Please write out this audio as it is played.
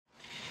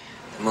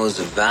most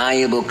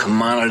valuable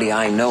commodity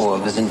I know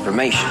of is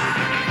information.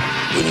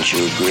 Wouldn't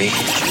you agree?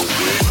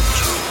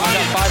 I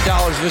got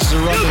 $5. This is a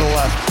run to the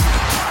left.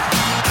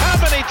 How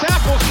many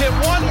tackles can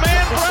one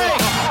man break?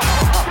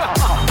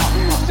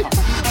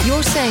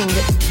 You're saying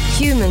that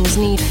humans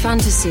need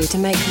fantasy to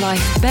make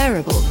life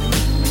bearable?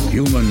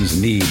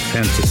 Humans need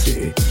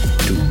fantasy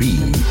to be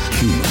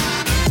human.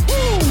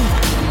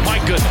 My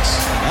goodness,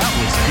 that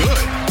was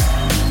good.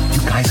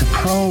 You guys are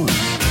pros.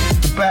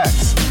 The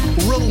best.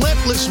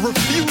 Relentless,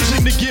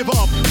 refusing to give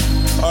up.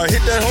 All right,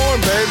 hit that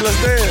horn, babe.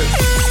 Let's dance.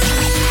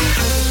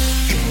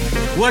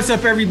 What's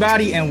up,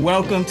 everybody, and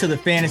welcome to the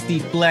Fantasy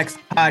Flex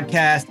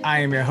podcast.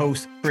 I am your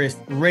host, Chris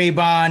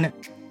Raybon,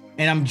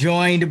 and I'm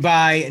joined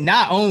by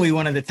not only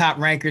one of the top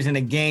rankers in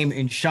the game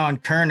in Sean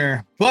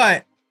Kerner,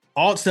 but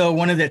also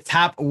one of the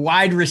top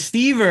wide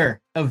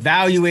receiver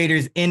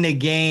evaluators in the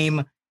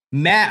game,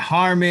 Matt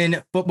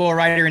Harmon, football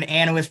writer and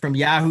analyst from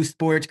Yahoo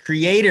Sports,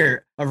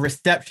 creator of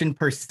Reception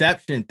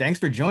Perception. Thanks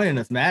for joining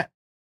us, Matt.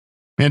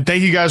 Man,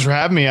 thank you guys for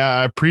having me.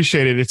 I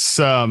appreciate it. It's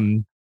I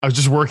was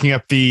just working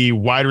up the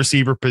wide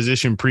receiver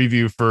position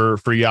preview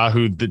for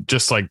Yahoo. That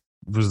just like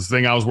was the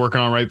thing I was working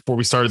on right before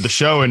we started the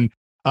show. And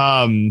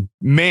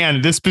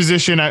man, this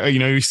position,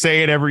 you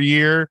say it every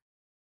year.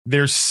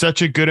 There's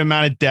such a good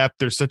amount of depth.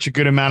 There's such a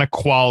good amount of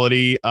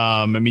quality.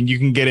 I mean, you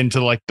can get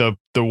into like the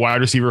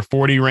wide receiver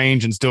 40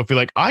 range and still feel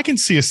like I can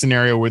see a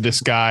scenario where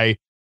this guy,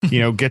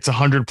 gets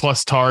 100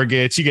 plus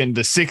targets. You get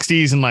into the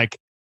 60s and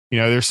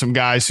there's some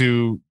guys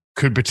who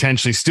could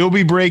potentially still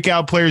be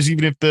breakout players,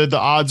 even if the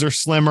odds are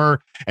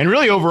slimmer. And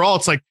really overall,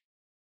 it's like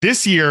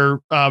this year,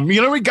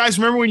 guys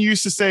remember when you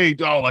used to say,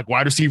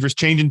 wide receivers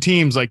changing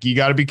teams, like you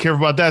got to be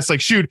careful about that. It's like,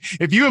 shoot,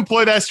 if you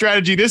employ that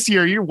strategy this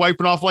year, you're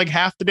wiping off like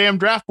half the damn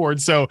draft board.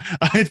 So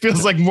it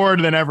feels like more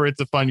than ever, it's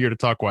a fun year to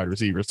talk wide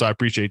receivers. So I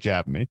appreciate you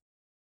having me.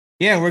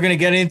 Yeah, we're going to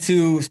get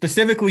into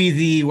specifically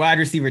the wide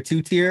receiver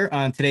 2 tier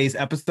on today's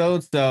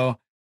episode. So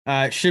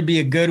it should be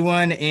a good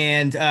one.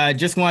 And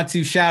just want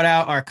to shout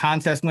out our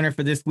contest winner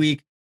for this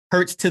week,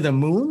 Hurts to the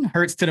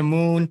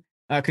Moon.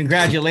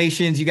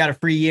 Congratulations. You got a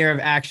free year of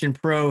Action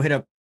Pro. Hit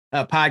up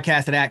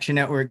podcast at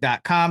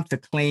actionnetwork.com to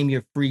claim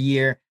your free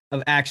year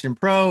of Action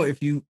Pro.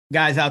 If you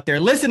guys out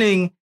there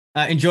listening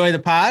enjoy the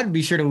pod,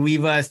 be sure to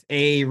leave us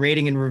a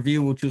rating and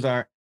review. We'll choose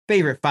our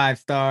favorite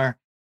 5-star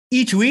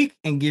each week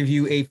and give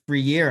you a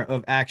free year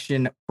of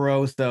Action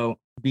Pro. So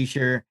be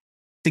sure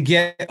to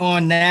get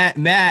on that.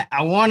 Matt,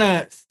 I want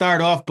to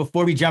start off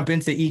before we jump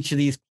into each of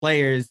these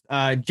players,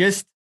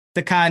 just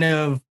to kind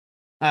of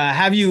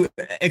have you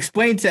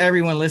explain to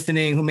everyone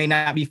listening who may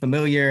not be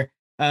familiar,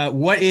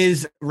 what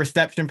is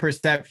Reception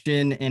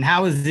Perception and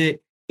how has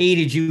it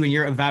aided you in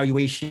your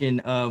evaluation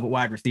of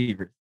wide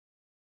receivers?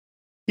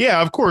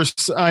 Yeah, of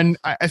course. And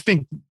I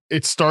think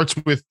it starts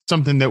with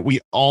something that we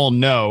all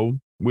know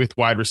with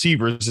wide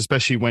receivers,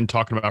 especially when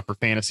talking about for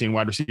fantasy and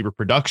wide receiver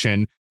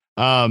production.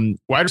 Wide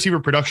receiver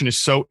production is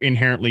so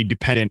inherently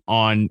dependent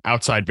on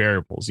outside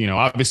variables.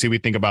 Obviously we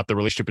think about the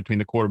relationship between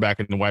the quarterback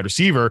and the wide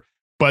receiver,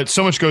 but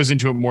so much goes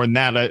into it more than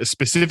that.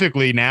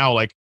 Specifically now,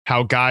 like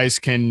how guys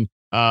can,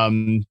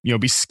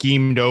 be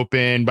schemed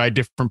open by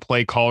different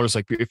play callers.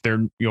 Like if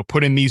they're,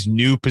 put in these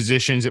new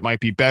positions, it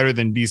might be better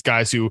than these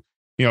guys who,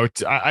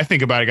 I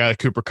think about a guy like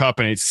Cooper Kupp,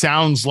 and it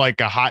sounds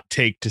like a hot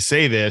take to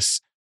say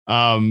this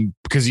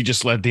because he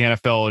just led the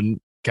NFL in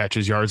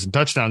catches, yards, and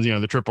touchdowns,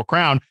 the Triple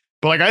Crown.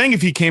 But I think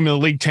if he came in the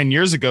league 10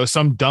 years ago,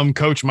 some dumb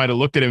coach might have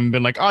looked at him and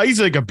been like, oh, he's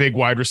like a big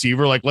wide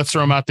receiver. Like, let's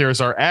throw him out there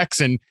as our X.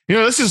 And,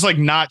 this is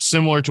not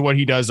similar to what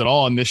he does at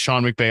all in this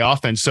Sean McVay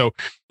offense. So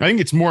I think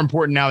it's more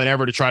important now than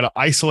ever to try to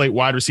isolate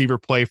wide receiver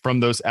play from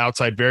those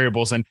outside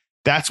variables. And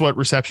that's what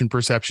Reception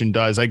Perception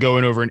does. I go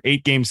in over an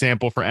 8-game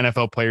sample for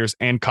NFL players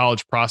and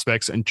college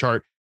prospects and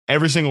chart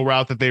every single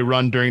route that they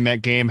run during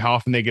that game, how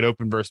often they get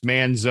open versus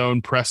man,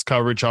 zone, press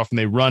coverage, how often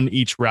they run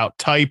each route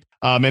type.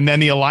 And then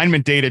the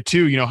alignment data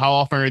too, how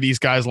often are these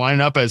guys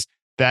lining up as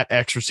that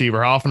X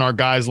receiver? How often are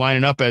guys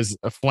lining up as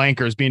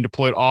flankers being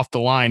deployed off the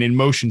line in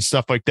motion,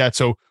 stuff like that.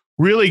 So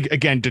really,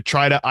 again, to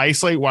try to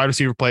isolate wide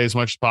receiver play as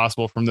much as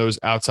possible from those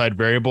outside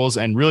variables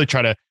and really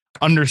try to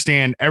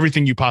understand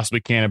everything you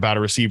possibly can about a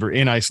receiver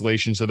in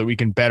isolation so that we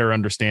can better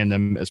understand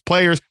them as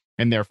players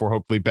and therefore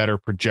hopefully better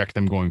project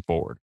them going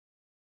forward.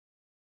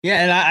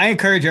 Yeah, and I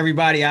encourage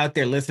everybody out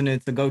there listening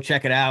to go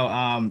check it out.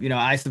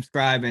 I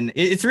subscribe, and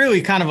it's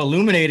really kind of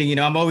illuminating.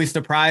 I'm always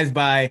surprised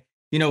by,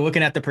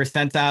 looking at the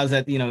percentiles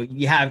that,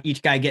 you have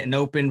each guy getting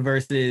open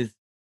versus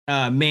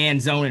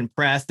man, zone, and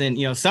press.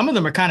 And, some of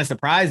them are kind of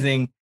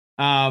surprising.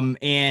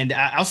 And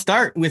I'll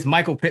start with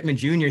Michael Pittman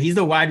Jr. He's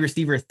the wide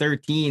receiver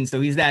 13. So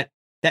he's that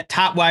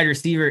top wide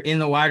receiver in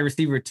the wide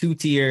receiver 2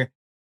 tier.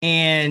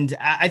 And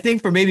I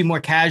think for maybe more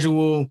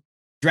casual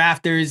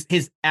drafters,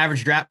 his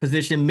average draft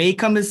position may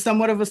come as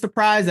somewhat of a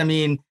surprise. I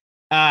mean,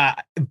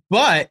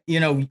 but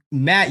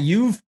Matt,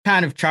 you've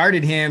kind of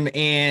charted him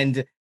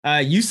and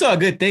you saw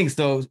good things.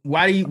 So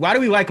why do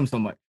we like him so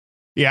much?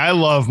 Yeah, I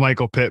love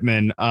Michael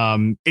Pittman.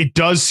 It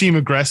does seem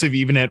aggressive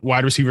even at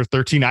wide receiver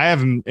 13. I have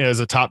him as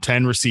a top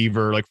 10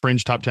 receiver, like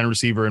fringe top 10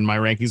 receiver in my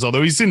rankings,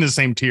 although he's in the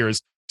same tier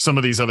as some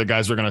of these other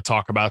guys we're going to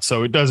talk about.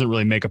 So it doesn't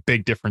really make a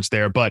big difference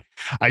there. But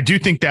I do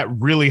think that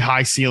really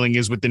high ceiling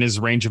is within his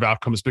range of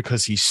outcomes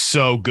because he's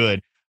so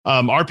good.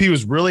 RP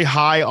was really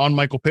high on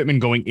Michael Pittman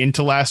going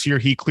into last year.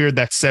 He cleared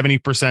that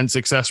 70%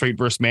 success rate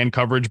versus man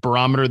coverage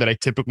barometer that I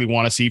typically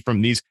want to see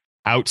from these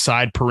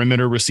outside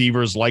perimeter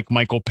receivers like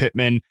Michael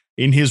Pittman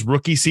in his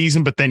rookie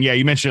season. But then, yeah,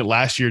 you mentioned it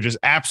last year, just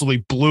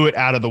absolutely blew it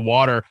out of the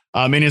water.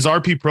 In his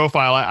RP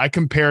profile, I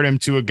compared him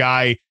to a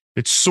guy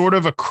that's sort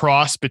of a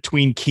cross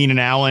between Keenan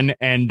Allen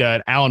and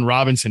Allen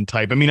Robinson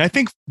type. I mean, I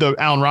think the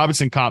Allen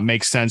Robinson comp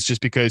makes sense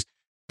just because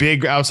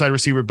big outside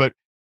receiver, but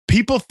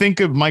people think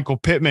of Michael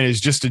Pittman as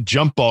just a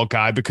jump ball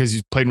guy because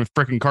he's played with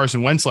freaking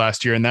Carson Wentz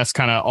last year. And that's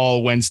kind of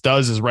all Wentz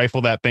does is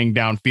rifle that thing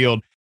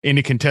downfield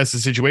into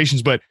contested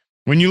situations. But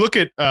when you look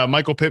at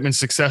Michael Pittman's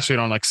success rate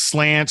on like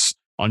slants,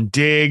 on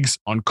digs,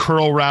 on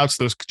curl routes,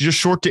 those just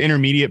short to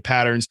intermediate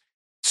patterns,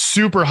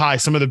 super high,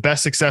 some of the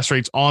best success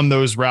rates on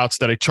those routes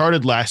that I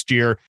charted last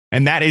year.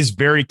 And that is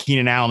very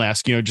Keenan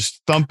Allen-esque,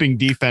 just thumping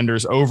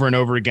defenders over and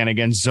over again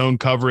against zone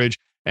coverage.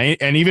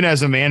 And even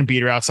as a man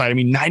beater outside, I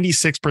mean,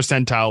 96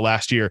 percentile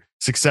last year,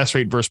 success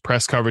rate versus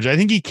press coverage. I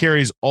think he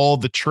carries all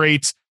the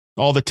traits,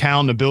 all the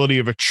talent and ability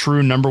of a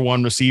true number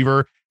one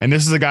receiver. And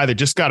this is a guy that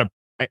just got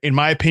in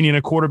my opinion,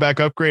 a quarterback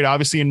upgrade,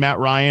 obviously in Matt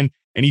Ryan.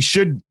 And he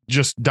should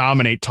just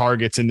dominate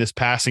targets in this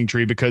passing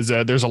tree because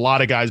there's a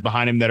lot of guys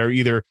behind him that are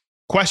either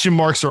question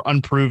marks or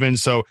unproven.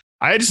 So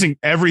I just think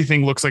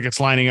everything looks like it's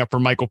lining up for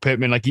Michael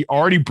Pittman. Like he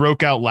already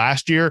broke out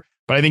last year,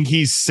 but I think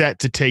he's set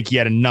to take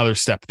yet another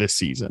step this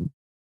season.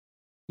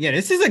 Yeah,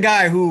 this is a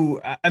guy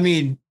who, I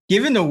mean,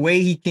 given the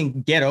way he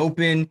can get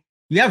open,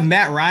 you have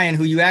Matt Ryan,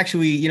 who you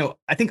actually,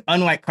 I think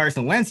unlike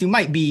Carson Wentz, you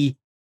might be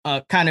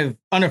kind of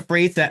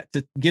unafraid to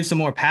give some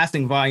more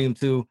passing volume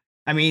to.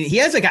 I mean, he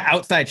has like an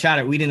outside shot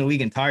at leading the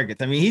league in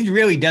targets. I mean, he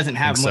really doesn't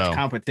have much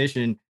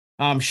competition.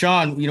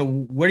 Sean,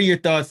 what are your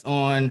thoughts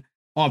on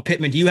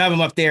Pittman? Do you have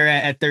him up there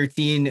at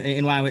 13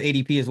 in line with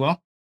ADP as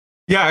well?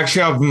 Yeah,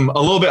 actually, I have him a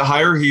little bit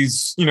higher.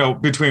 He's,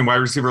 between wide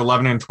receiver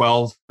 11 and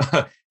 12.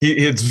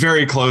 It's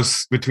very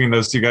close between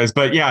those two guys.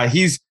 But yeah,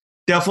 he's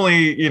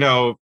definitely,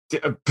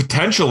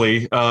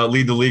 potentially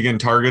lead the league in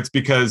targets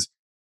because,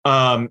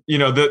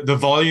 the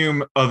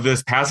volume of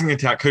this passing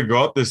attack could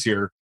go up this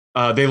year.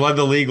 They led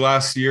the league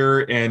last year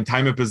in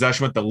time of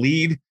possession with the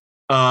lead.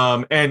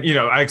 And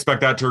I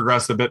expect that to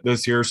regress a bit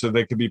this year. So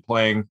they could be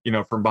playing,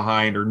 from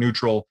behind or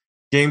neutral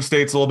game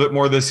states a little bit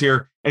more this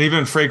year. And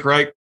even Frank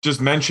Reich just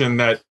mentioned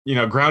that,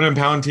 ground and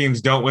pound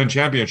teams don't win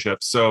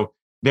championships. So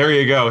there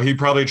you go. He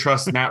probably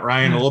trusts Matt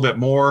Ryan a little bit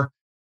more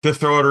to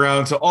throw it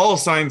around. So all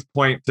signs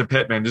point to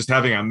Pittman just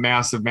having a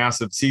massive,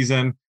 massive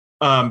season.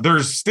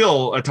 There's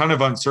still a ton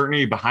of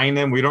uncertainty behind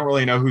him. We don't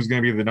really know who's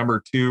going to be the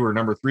number 2 or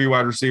number 3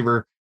 wide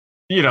receiver.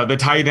 The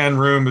tight end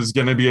room is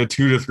going to be a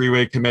 2 to 3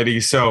 way committee.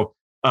 So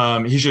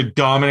he should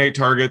dominate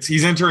targets.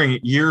 He's entering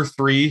year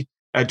 3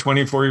 at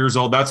 24 years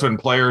old. That's when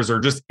players are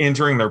just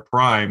entering their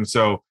prime.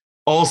 So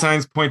all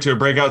signs point to a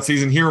breakout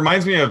season. He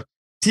reminds me of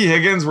T.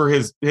 Higgins, where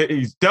he's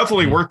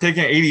definitely worth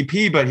taking at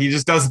ADP, but he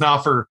just doesn't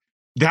offer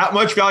that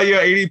much value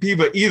at ADP.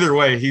 But either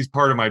way, he's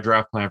part of my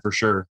draft plan for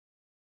sure.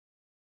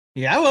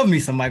 Yeah, I love me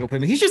some Michael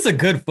Pittman. He's just a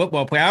good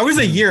football player. I was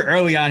a year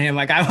early on him.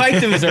 Like I liked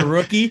him as a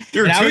rookie.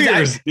 You're 2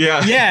 years.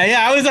 Yeah.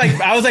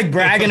 I was like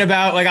bragging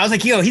about, like, I was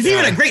like, he's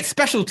even a great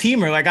special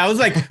teamer. Like I was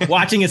like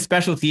watching his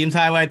special teams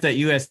highlights at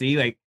USC.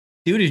 Like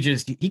dude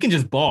is he can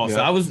just ball. Yeah.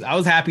 So I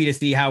was happy to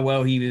see how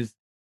well he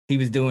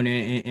was doing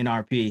in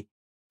RP.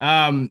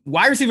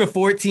 Wide receiver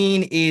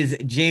 14 is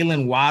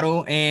Jalen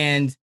Waddle.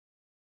 And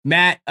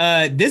Matt,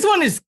 this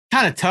one is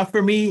kind of tough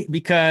for me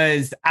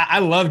because I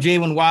love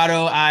Jalen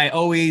Waddle. I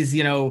always,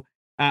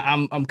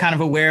 I'm kind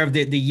of aware of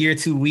the year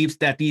 2 leaps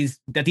that these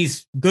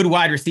good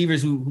wide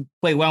receivers who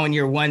play well in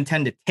year 1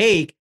 tend to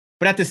take.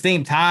 But at the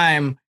same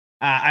time,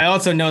 I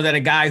also know that a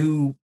guy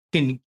who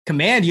can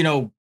command,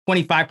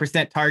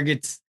 25%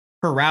 targets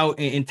per route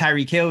in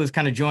Tyreek Hill is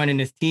kind of joining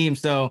this team.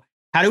 So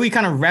how do we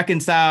kind of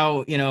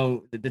reconcile,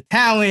 the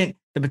talent,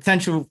 the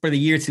potential for the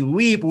year 2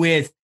 leap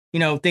with,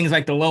 things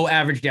like the low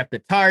average depth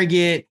of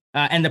target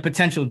and the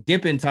potential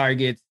dip in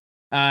targets,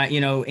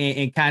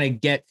 and kind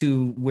of get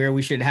to where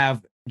we should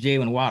have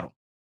Jalen Waddle?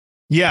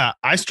 Yeah,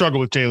 I struggle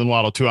with Jalen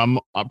Waddle too. I'm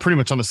pretty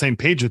much on the same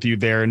page with you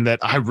there in that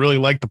I really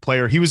like the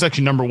player. He was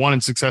actually number 1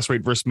 in success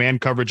rate versus man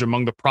coverage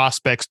among the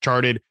prospects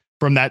charted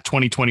from that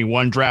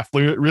 2021 draft.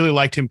 Really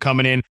liked him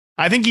coming in.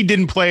 I think he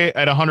didn't play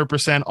at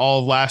 100% all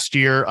of last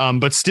year,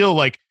 but still,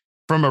 like,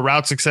 from a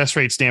route success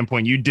rate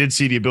standpoint, you did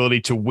see the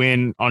ability to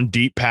win on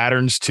deep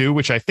patterns too,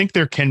 which I think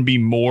there can be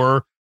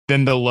more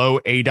than the low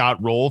ADOT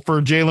role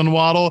for Jalen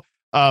Waddle.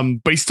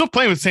 But he's still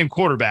playing with the same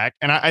quarterback.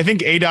 And I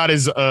think ADOT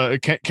is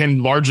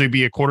can largely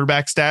be a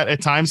quarterback stat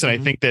at times. And I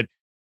think that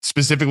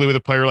specifically with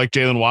a player like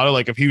Jalen Waddle,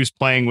 like if he was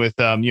playing with,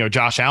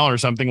 Josh Allen or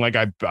something, like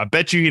I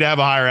bet you he'd have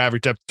a higher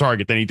average depth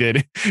target than he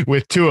did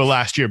with Tua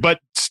last year. But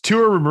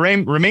Tua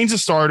remains a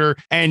starter.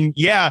 And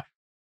yeah,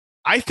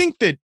 I think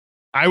that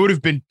I would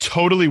have been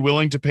totally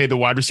willing to pay the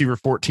wide receiver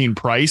 14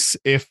 price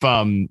if,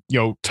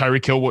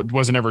 Tyreek Hill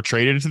wasn't ever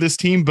traded to this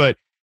team. But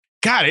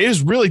God, it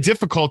is really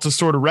difficult to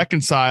sort of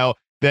reconcile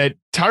that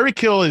Tyreek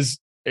Hill is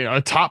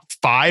a top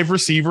 5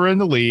 receiver in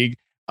the league.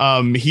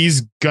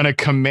 He's going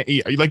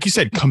to like you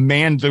said,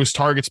 command those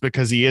targets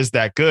because he is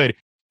that good.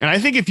 And I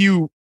think if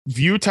you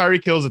view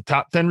Tyreek Hill as a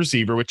top 10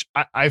 receiver, which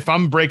if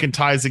I'm breaking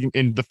ties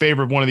in the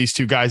favor of one of these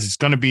two guys, it's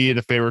going to be in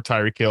the favor of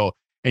Tyreek Hill,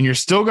 and you're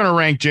still going to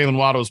rank Jalen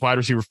Waddle as wide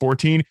receiver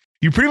 14,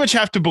 you pretty much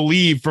have to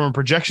believe from a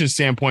projection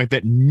standpoint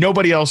that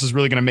nobody else is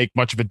really going to make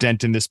much of a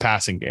dent in this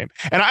passing game.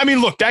 And I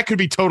mean, look, that could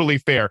be totally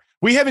fair.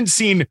 We haven't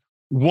seen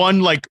one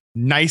like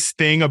nice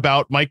thing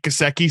about Mike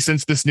Gesicki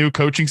since this new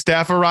coaching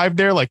staff arrived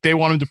there. Like they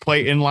want him to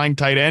play inline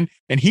tight end,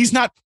 and he's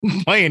not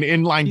playing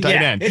inline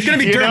tight end. It's going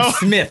to be Durham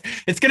Smith.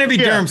 It's going to be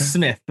Durham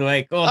Smith.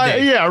 Like, all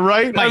day. Yeah,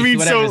 right. Smythe, I mean,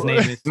 so his name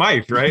is.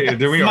 Smythe, right?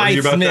 Did we argue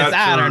about Smith, that?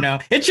 I don't know.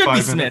 It should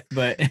be Smith,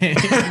 but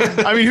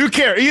I mean, who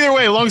cares? Either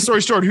way, long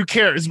story short, who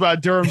cares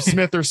about Durham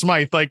Smith or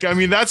Smythe? Like, I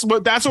mean, that's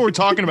what we're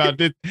talking about.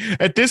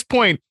 At this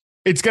point,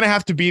 it's going to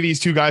have to be these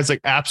two guys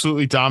like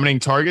absolutely dominating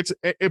targets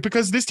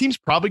because this team's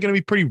probably going to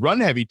be pretty run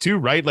heavy too,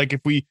 right? Like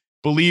if we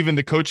believe in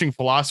the coaching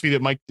philosophy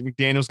that Mike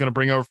McDaniel's going to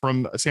bring over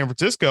from San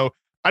Francisco,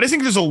 I just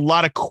think there's a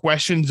lot of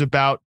questions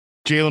about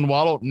Jalen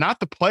Waddle, not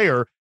the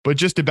player, but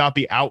just about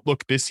the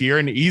outlook this year.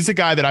 And he's a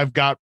guy that I've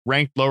got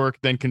ranked lower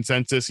than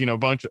consensus,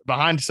 bunch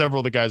behind several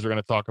of the guys we're going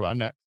to talk about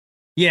next.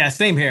 Yeah,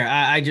 same here.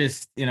 I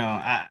just,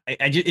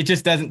 it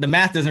just doesn't, the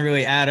math doesn't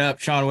really add up.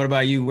 Sean, what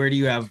about you? Where do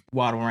you have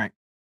Waddle ranked?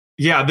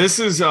 Yeah, this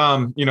is,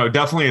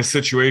 definitely a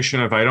situation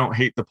of I don't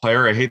hate the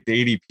player, I hate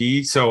the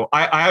ADP. So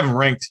I have him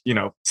ranked,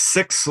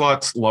 6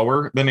 slots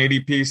lower than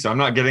ADP. So I'm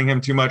not getting him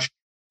too much.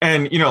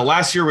 And,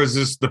 last year was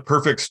just the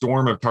perfect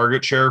storm of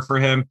target share for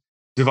him.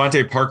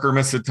 Devontae Parker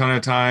missed a ton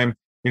of time.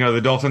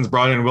 The Dolphins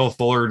brought in Will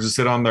Fuller to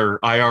sit on their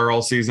IR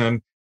all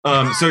season.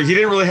 So he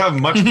didn't really have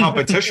much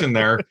competition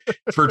there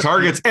for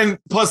targets. And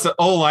plus the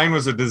O-line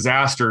was a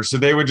disaster. So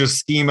they would just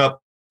scheme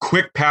up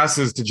quick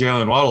passes to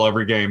Jalen Waddle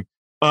every game.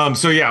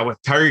 So yeah,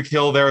 with Tyreek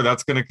Hill there,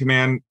 that's going to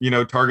command,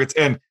 targets.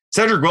 And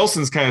Cedric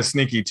Wilson's kind of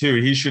sneaky too.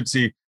 He should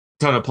see a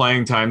ton of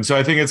playing time. So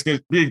I think it's going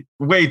to be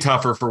way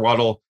tougher for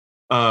Waddle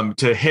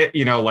to hit,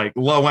 like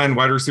low end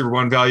wide receiver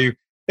 1 value,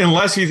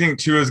 unless you think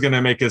Tua is going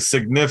to make a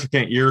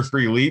significant year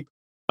 3 leap.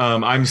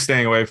 I'm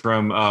staying away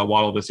from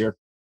Waddle this year.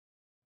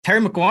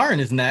 Terry McLaurin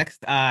is next.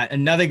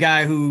 Another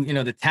guy who,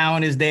 the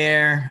talent is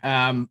there.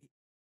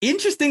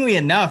 Interestingly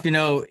enough,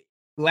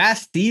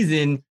 last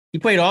season, he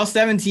played all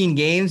 17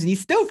 games and he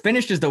still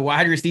finished as the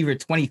wide receiver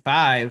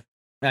 25.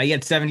 He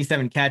had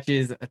 77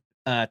 catches,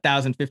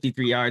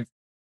 1,053 yards,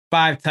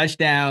 5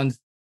 touchdowns.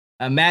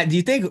 Matt, do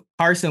you think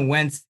Carson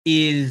Wentz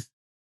is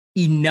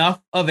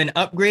enough of an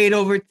upgrade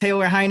over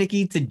Taylor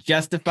Heineke to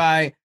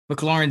justify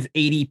McLaurin's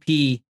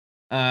ADP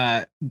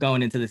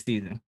going into the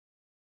season?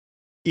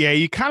 Yeah,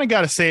 you kind of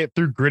got to say it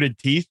through gritted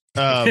teeth.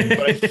 But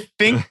I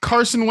think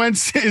Carson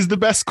Wentz is the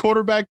best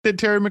quarterback that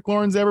Terry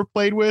McLaurin's ever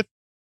played with.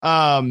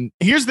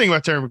 Here's the thing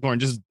about Terry McLaurin,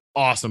 just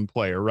awesome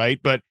player, right?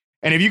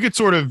 And if you could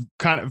sort of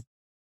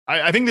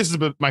I think this is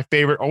my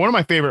favorite, or one of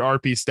my favorite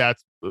RP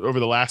stats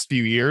over the last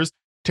few years.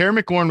 Terry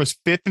McLaurin was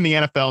 5th in the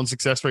NFL in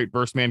success rate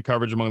versus man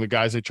coverage among the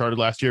guys they charted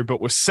last year, but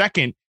was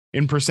 2nd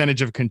in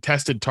percentage of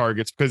contested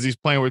targets because he's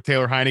playing with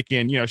Taylor Heineke.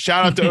 And,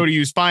 shout out to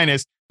ODU's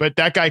finest, but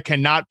that guy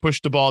cannot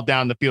push the ball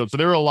down the field. So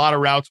there are a lot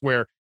of routes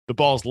where the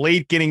ball's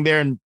late getting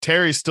there, and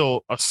Terry's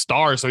still a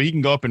star, so he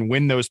can go up and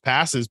win those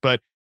passes.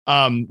 But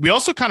we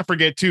also kind of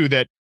forget too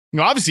that,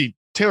 obviously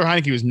Taylor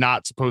Heineke was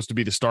not supposed to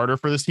be the starter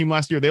for this team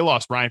last year. They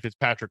lost Ryan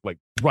Fitzpatrick like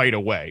right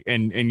away.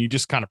 And you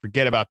just kind of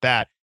forget about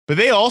that. But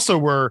they also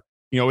were,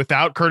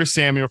 without Curtis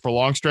Samuel for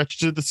long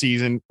stretches of the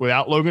season,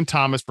 without Logan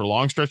Thomas for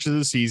long stretches of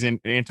the season,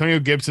 Antonio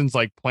Gibson's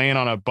like playing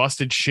on a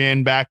busted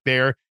shin back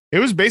there. It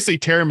was basically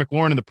Terry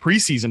McLaurin and the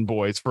preseason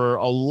boys for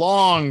a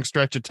long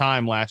stretch of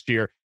time last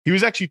year. He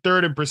was actually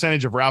 3rd in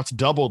percentage of routes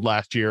doubled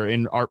last year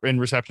in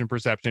reception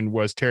perception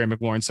was Terry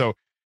McLaurin. So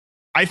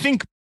I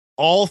think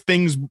all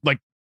things like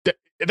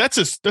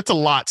that's a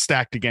lot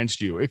stacked against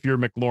you if you're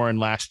McLaurin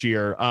last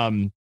year.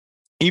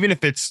 Even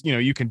if it's,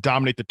 you can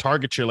dominate the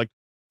target share, like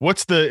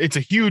it's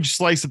a huge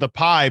slice of the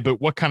pie, but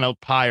what kind of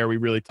pie are we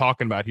really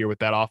talking about here with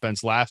that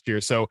offense last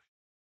year? So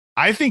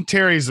I think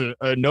Terry's a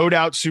no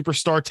doubt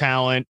superstar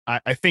talent.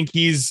 I think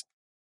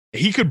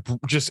he could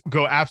just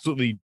go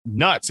absolutely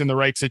nuts in the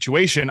right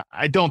situation.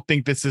 I don't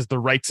think this is the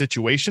right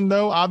situation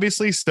though,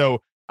 obviously.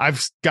 So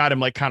I've got him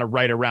like kind of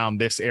right around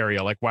this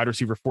area, like wide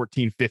receiver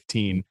 14,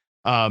 15.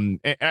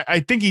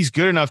 I think he's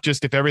good enough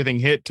just if everything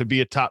hit to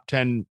be a top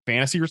 10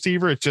 fantasy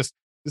receiver. It's just,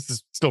 this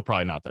is still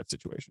probably not that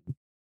situation.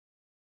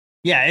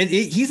 Yeah,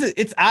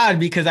 it's odd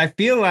because I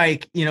feel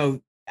like,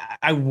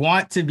 I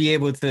want to be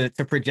able to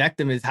project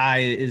him as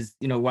high as,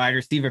 wide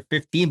receiver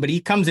 15, but he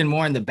comes in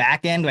more in the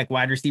back end, like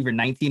wide receiver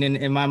 19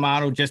 in my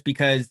model, just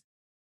because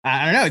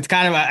I don't know. It's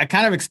I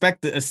kind of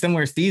expect a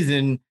similar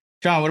season.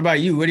 Sean, what about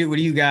you? What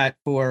do you got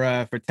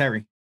for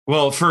Terry?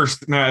 Well,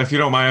 first, Matt, if you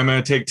don't mind, I'm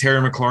going to take Terry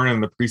McLaurin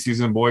and the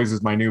Preseason Boys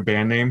as my new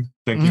band name.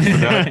 Thank you for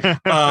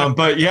that.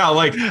 But yeah,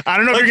 like I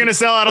don't know if you're going to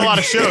sell out a lot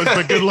of shows,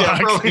 but good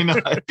luck.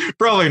 Yeah,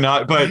 probably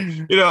not. But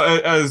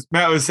as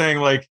Matt was saying,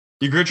 like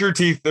you grit your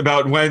teeth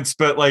about Wentz,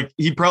 but like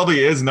he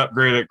probably is an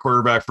upgrade at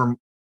quarterback from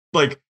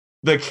like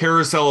the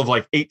carousel of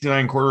like 8 to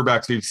 9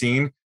 quarterbacks we've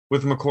seen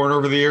with McLaurin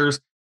over the years.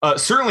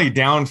 Certainly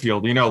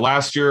downfield. You know,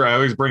 last year I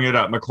always bring it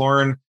up.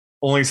 McLaurin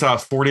only saw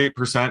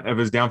 48% of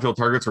his downfield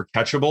targets were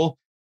catchable.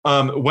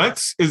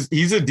 Wentz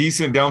he's a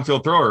decent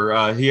downfield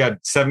thrower. He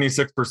had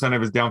 76%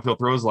 of his downfield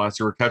throws last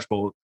year were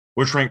catchable,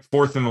 which ranked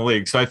 4th in the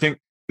league. So I think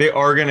they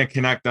are going to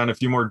connect on a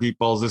few more deep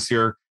balls this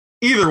year.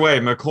 Either way,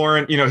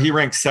 McLaurin, you know, he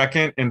ranked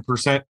 2nd in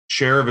percent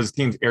share of his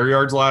team's air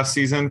yards last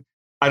season.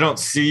 I don't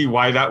see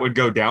why that would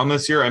go down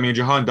this year. I mean,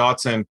 Jahan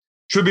Dotson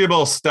should be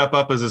able to step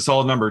up as a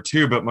solid number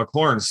 2, but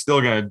McLaurin's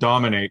still going to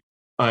dominate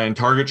in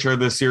target share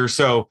this year.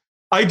 So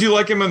I do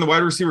like him in the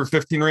wide receiver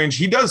 15 range.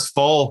 He does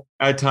fall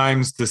at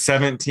times to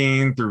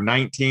 17 through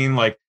 19.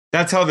 Like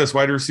that's how this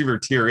wide receiver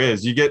tier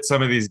is. You get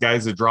some of these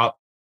guys that drop,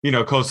 you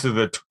know, close to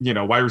the, you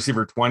know, wide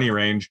receiver 20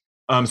 range.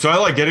 So I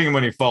like getting him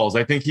when he falls.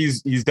 I think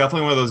he's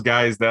definitely one of those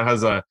guys that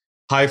has a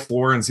high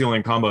floor and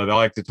ceiling combo that I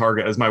like to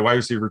target as my wide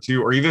receiver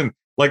 2, or even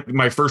like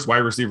my first wide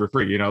receiver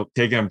 3, you know,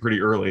 take him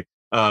pretty early.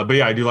 But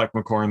yeah, I do like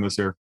McLaurin this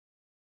year.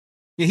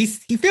 Yeah, he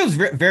feels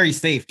very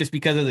safe just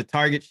because of the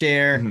target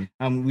share.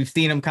 Mm-hmm. We've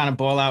seen him kind of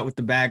ball out with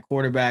the bad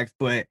quarterbacks,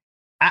 but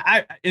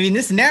I mean,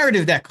 this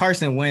narrative that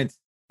Carson Wentz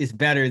is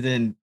better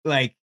than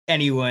like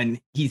anyone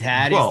he's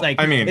had. Well, it's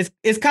like, I mean,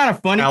 it's kind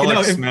of funny.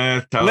 Alex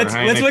Smith,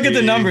 let's look at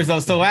the numbers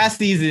though. So last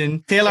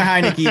season, Taylor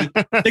Heineke,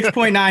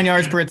 6.9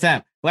 yards per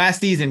attempt.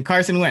 Last season,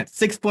 Carson Wentz,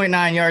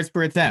 6.9 yards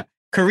per attempt.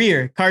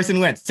 Career, Carson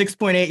Wentz,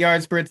 6.8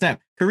 yards per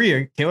attempt.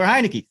 Career, Taylor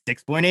Heineke,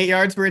 6.8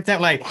 yards per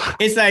attempt. Like,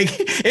 it's like,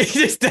 it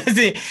just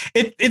doesn't,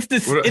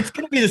 it's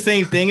going to be the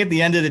same thing at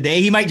the end of the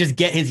day. He might just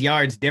get his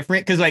yards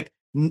different because like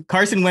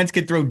Carson Wentz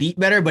could throw deep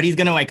better, but he's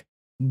going to like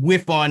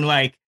whiff on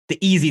like the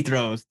easy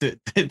throws to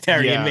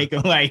Terry and make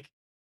him like,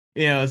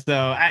 you know,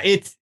 so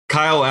it's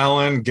Kyle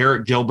Allen,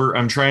 Garrett Gilbert.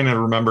 I'm trying to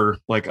remember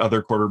like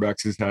other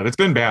quarterbacks he's had. It's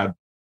been bad.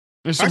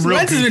 There's some real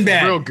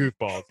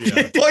goofballs.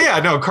 Yeah. Well, yeah,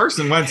 no,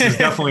 Carson Wentz is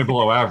definitely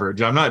below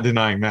average. I'm not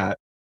denying that.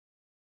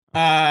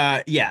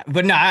 Yeah,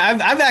 but no,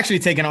 I've actually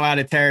taken a lot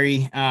of Terry.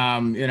 You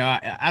know,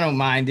 I don't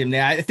mind him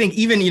there. I think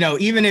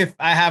even if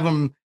I have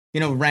him, you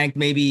know, ranked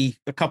maybe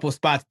a couple of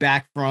spots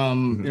back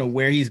from, you know,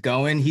 where he's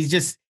going, he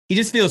just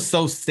feels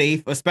so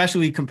safe,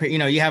 especially compared, you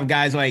know, you have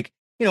guys like,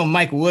 you know,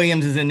 Mike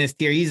Williams is in this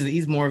tier.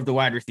 He's more of the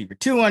wide receiver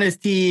 2 on his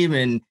team.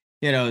 And,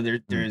 you know,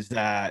 there's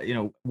you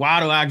know,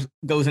 Waddle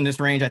goes in this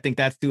range. I think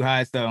that's too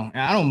high. So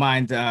I don't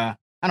mind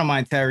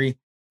Terry.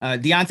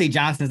 Deontay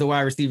Johnson is the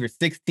wide receiver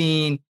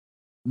 16.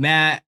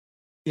 Matt,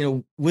 you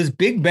know, was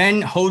Big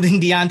Ben holding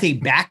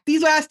Deontay back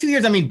these last 2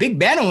 years? I mean, Big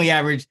Ben only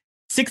averaged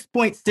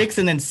 6.6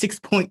 and then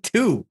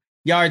 6.2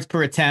 yards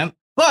per attempt.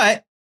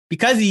 But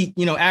because he,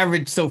 you know,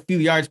 averaged so few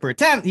yards per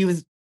attempt, he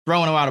was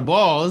throwing a lot of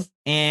balls.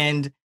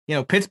 And, you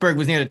know, Pittsburgh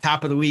was near the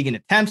top of the league in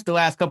attempts the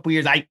last couple of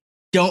years. I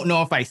don't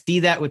know if I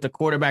see that with the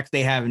quarterbacks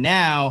they have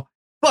now,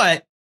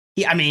 but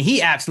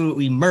he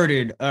absolutely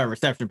murdered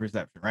reception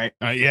perception, right?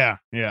 Yeah.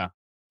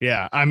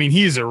 I mean,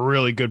 he's a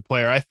really good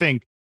player. I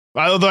think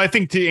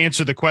to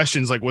answer the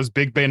questions, like, was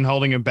Big Ben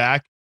holding him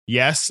back?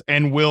 Yes.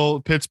 And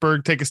will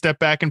Pittsburgh take a step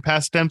back in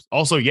pass attempts?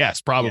 Also,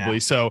 yes, probably. Yeah.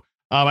 So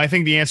I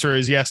think the answer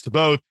is yes to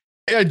both.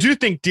 I do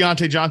think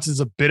Deontay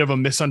Johnson's a bit of a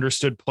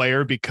misunderstood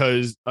player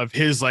because of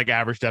his like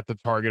average depth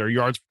of target or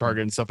yards per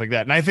target and stuff like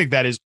that. And I think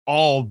that is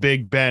all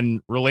Big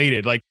Ben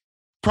related, like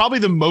probably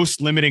the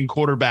most limiting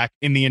quarterback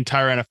in the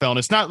entire NFL. And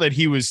it's not that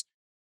he was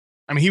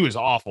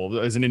awful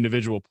as an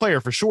individual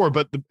player for sure,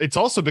 but it's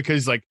also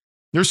because like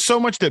there's so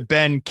much that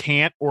Ben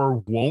can't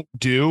or won't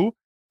do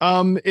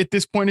at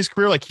this point in his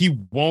career. Like he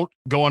won't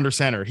go under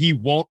center. He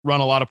won't run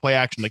a lot of play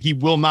action. Like he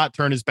will not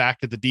turn his back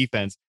to the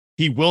defense.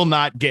 He will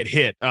not get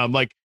hit.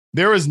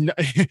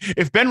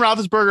 If Ben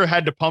Roethlisberger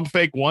had to pump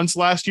fake once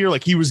last year,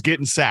 like he was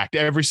getting sacked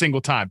every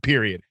single time,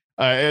 period.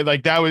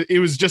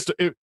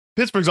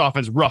 Pittsburgh's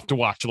offense rough to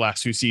watch the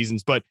last 2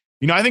 seasons. But,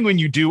 you know, I think when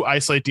you do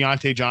isolate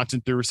Deontay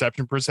Johnson through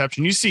reception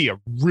perception, you see a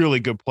really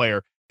good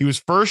player. He was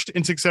first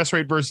in success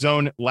rate versus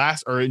zone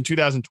in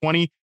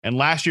 2020. And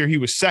last year he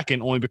was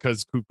second only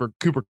because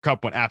Cooper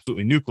Kupp went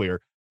absolutely nuclear.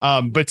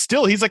 But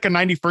still, he's like a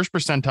 91st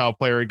percentile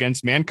player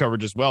against man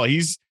coverage as well.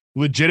 He's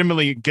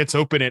legitimately gets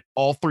open at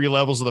all 3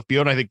 levels of the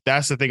field. And I think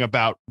that's the thing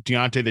about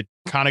Deontay that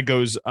kind of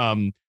goes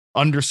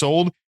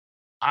undersold.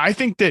 I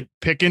think that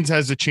Pickens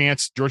has a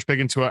chance. George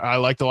Pickens, who I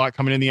liked a lot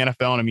coming in the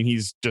NFL. And I mean,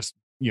 he's just,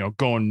 you know,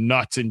 going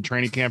nuts in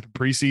training camp and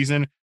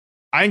preseason.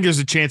 I think there's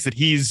a chance that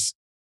he's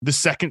the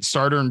second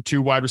starter in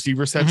 2 wide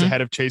receiver sets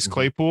ahead of Chase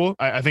Claypool.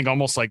 I think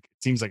almost like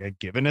it seems like a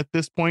given at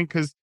this point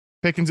because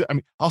Pickens, I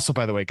mean, also,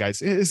 by the way,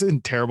 guys,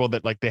 isn't terrible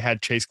that like they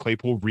had Chase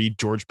Claypool read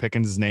George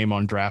Pickens' name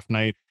on draft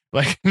night.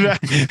 Like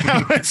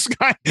this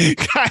guy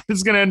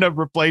is going to end up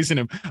replacing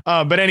him.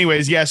 But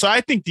anyways, yeah. So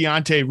I think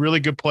Deontay, really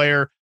good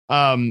player.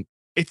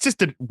 It's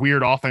just a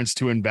weird offense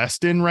to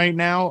invest in right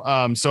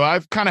now. So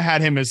I've kind of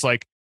had him as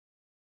like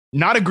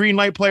not a green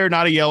light player,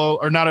 not a yellow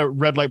or not a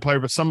red light player,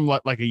 but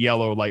somewhat like a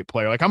yellow light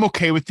player. Like I'm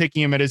okay with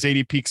taking him at his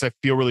ADP because I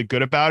feel really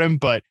good about him,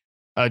 but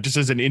just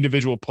as an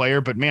individual player.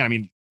 But man, I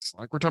mean,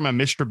 Like we're talking about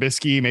Mitch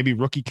Trubisky, maybe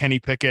rookie Kenny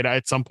Pickett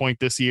at some point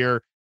this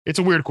year. It's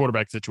a weird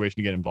quarterback situation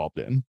to get involved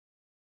in.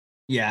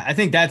 Yeah, I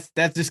think that's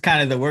just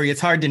kind of the worry.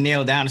 It's hard to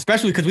nail down,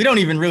 especially because we don't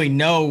even really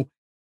know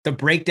the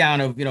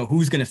breakdown of,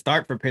 who's going to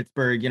start for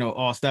Pittsburgh,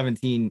 all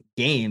 17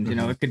 games.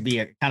 It could be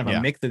a kind of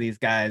a mix of these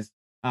guys.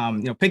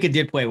 Pickett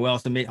did play well,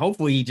 so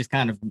hopefully he just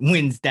kind of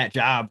wins that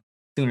job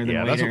sooner than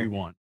later. That's what we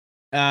want.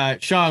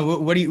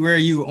 Sean, where are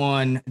you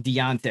on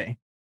Deontay?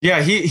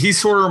 Yeah, he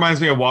sort of reminds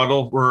me of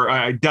Waddle, where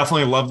I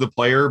definitely love the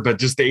player, but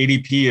just the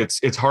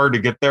ADP, it's hard to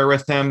get there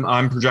with him.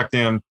 I'm projecting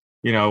him,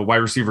 wide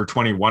receiver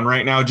 21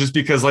 right now, just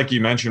because, like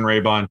you mentioned,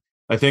 Raybon,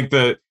 I think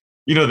that,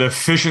 the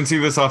efficiency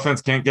of this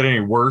offense can't get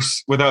any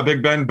worse without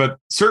Big Ben, but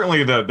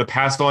certainly the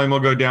pass volume will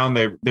go down.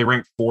 They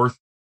ranked 4th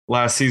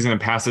last season in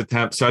pass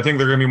attempts. So I think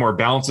they're going to be more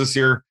balanced this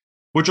year,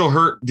 which will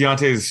hurt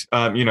Deontay's,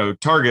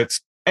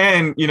 targets.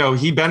 And,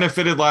 he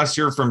benefited last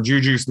year from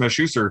Juju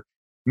Smith-Schuster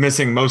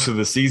missing most of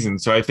the season.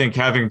 So I think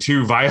having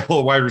 2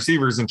 viable wide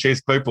receivers and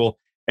Chase Claypool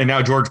and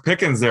now George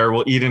Pickens there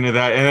will eat into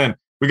that. And then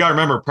we got to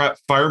remember Pat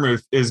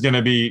Freiermuth is going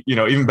to be,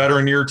 even better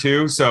in year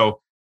 2. So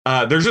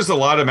there's just a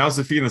lot of mouths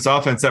to feed in this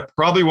offense that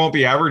probably won't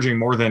be averaging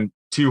more than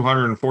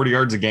 240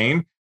 yards a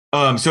game.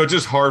 So it's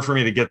just hard for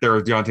me to get there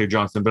with Deontay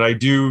Johnson, but I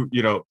do,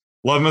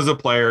 love him as a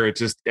player. It's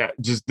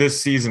just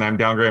this season I'm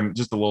downgrading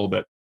just a little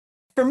bit.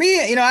 For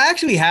me, I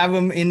actually have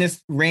him in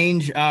this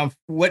range.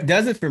 What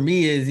does it for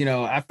me is,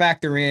 I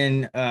factor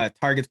in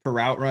targets per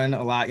route run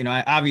a lot.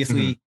 I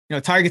obviously,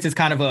 targets is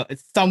kind of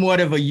it's somewhat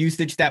of a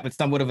usage stat, but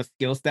somewhat of a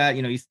skill stat.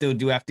 You still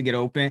do have to get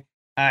open.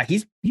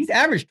 He's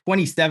averaged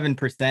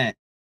 27%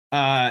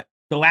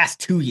 the last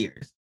 2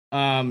 years.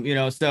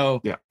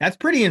 So that's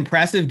pretty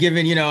impressive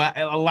given,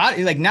 a lot,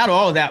 like not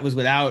all of that was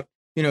without,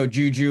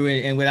 Juju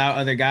and without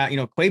other guys.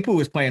 Claypool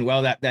was playing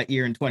well that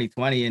year in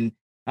 2020, and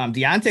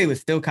Deontay was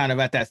still kind of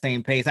at that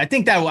same pace. I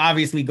think that will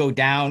obviously go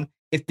down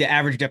if the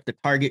average depth of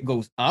target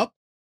goes up.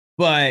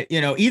 But,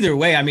 either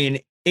way, I mean,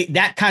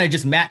 that kind of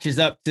just matches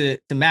up to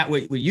Matt,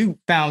 what you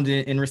found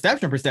in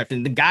reception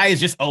perception. The guy is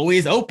just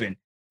always open,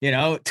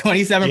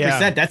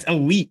 27%. That's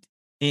elite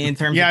in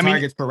terms of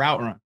targets per route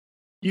run.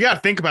 You got to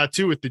think about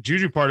too with the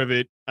Juju part of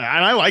it. And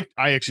I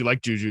actually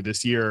like Juju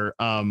this year.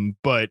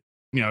 But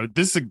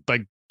this is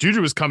like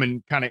Juju was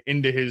coming kind of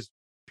into his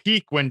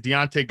peak when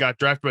Deontay got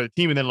drafted by the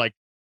team. And then like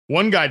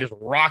one guy just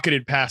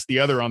rocketed past the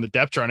other on the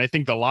depth chart. And I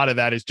think a lot of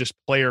that is just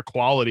player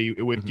quality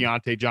with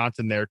Deontay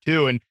Johnson there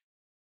too.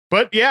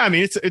 But yeah, I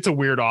mean, it's a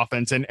weird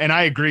offense. And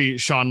I agree,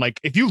 Sean, like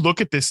if you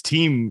look at this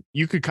team,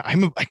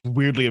 I'm like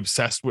weirdly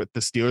obsessed with the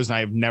Steelers,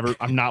 and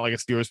I'm not like a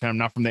Steelers fan. I'm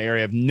not from the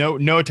area. I have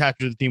no attachment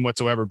to the team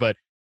whatsoever, but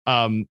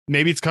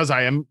maybe it's because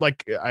I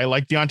like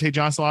Deontay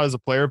Johnson a lot as a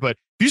player, but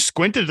if you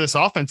squint at this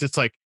offense, it's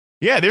like,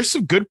 yeah,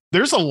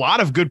 there's a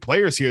lot of good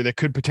players here that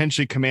could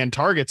potentially command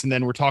targets. And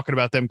then we're talking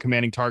about them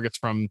commanding targets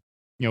from,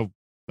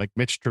 like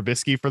Mitch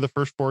Trubisky for the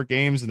first 4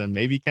 games, and then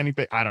maybe Kenny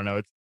Pickett. I don't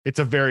know. It's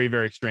a very,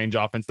 very strange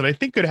offense that I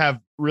think could have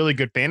really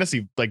good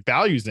fantasy like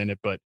values in it,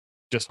 but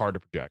just hard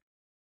to project.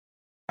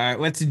 All right,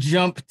 let's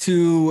jump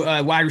to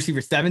wide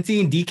receiver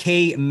 17,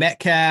 DK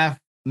Metcalf.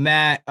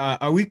 Matt,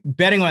 are we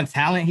betting on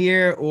talent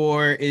here,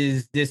 or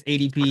is this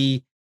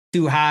ADP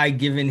too high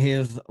given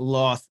his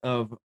loss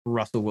of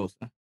Russell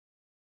Wilson?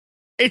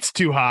 It's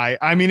too high.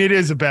 I mean, it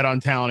is a bet on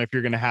talent if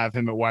you're going to have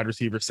him at wide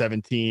receiver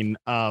 17.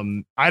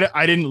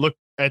 I didn't look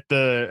at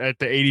the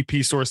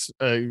ADP source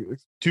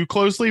too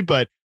closely,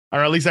 or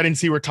at least I didn't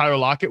see where Tyler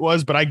Lockett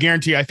was. But I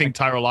guarantee, I think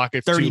Tyler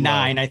Lockett's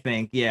 39. I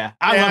think, yeah.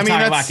 I love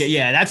Tyler Lockett.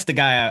 Yeah, that's the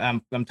guy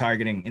I'm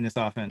targeting in this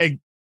offense.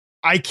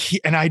 I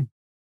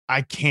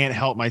can't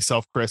help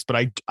myself, Chris,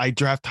 but I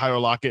draft Tyler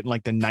Lockett in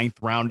like the 9th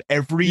round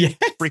every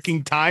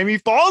freaking time he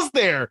falls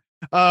there.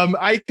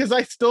 Because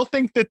I still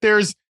think that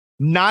there's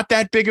not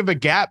that big of a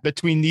gap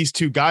between these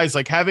two guys.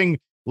 Like having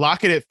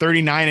Lockett at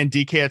 39 and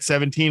DK at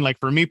 17. Like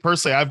for me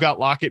personally, I've got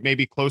Lockett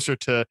maybe closer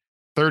to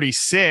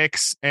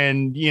 36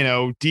 and,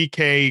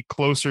 DK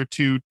closer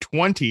to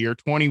 20 or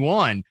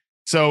 21.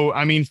 So,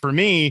 I mean, for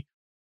me,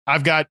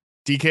 I've got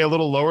DK a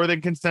little lower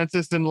than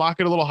consensus and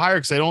Lockett a little higher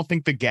because I don't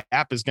think the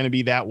gap is going to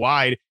be that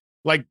wide.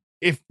 Like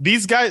if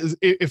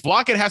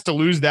Lockett has to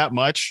lose that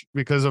much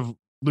because of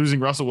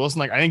losing Russell Wilson,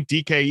 like I think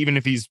DK, even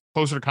if he's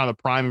closer to kind of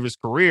the prime of his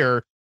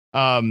career,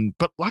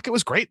 but Lockett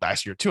was great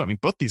last year too. I mean,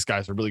 both these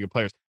guys are really good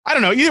players. I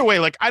don't know. Either way,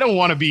 like I don't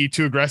want to be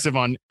too aggressive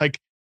on like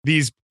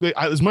these.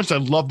 As much as I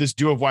love this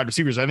duo of wide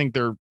receivers, I think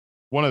they're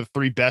one of the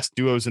 3 best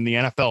duos in the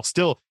NFL.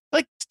 Still,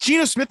 like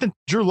Geno Smith and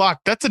Drew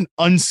Lock, that's an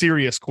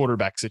unserious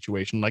quarterback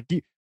situation. Like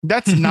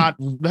that's not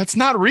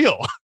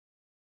real.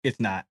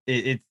 It's not.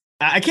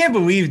 I can't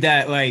believe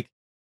that like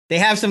they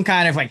have some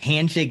kind of like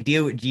handshake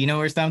deal with Geno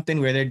or something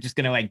where they're just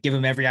gonna like give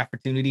him every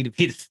opportunity to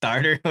be the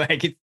starter.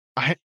 Like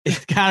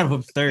it's kind of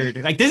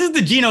absurd. Like this is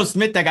the Geno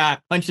Smith that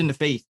got punched in the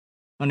face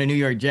on the New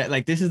York Jets.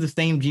 Like this is the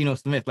same Geno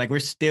Smith. Like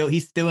he's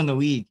still in the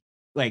league,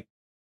 like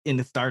in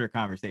the starter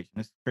conversation.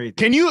 It's crazy.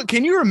 Can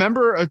you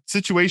remember a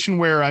situation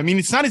where, I mean,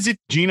 it's not as if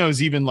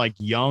Geno's even like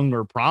young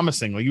or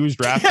promising. Like he was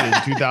drafted in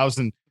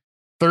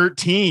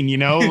 2013,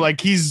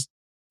 like he's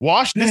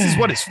This is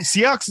what his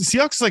Seahawks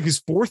is like his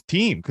fourth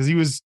team because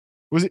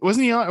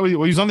wasn't he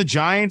on the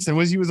Giants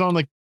and he was on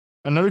like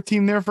another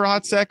team there for a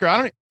hot sec, or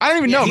I don't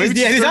even know. Maybe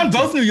he's on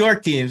both New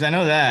York teams. I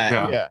know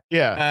that.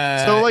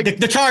 Yeah. So like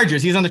the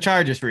Chargers, he's on the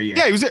Chargers for a year.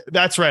 Yeah,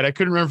 that's right. I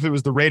couldn't remember if it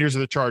was the Raiders or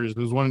the Chargers. It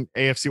was one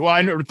AFC. Well,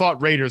 I never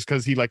thought Raiders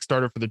because he like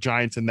started for the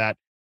Giants in that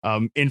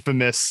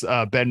infamous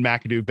Ben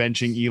McAdoo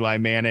benching Eli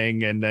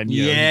Manning, and then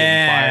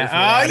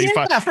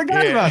I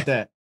forgot about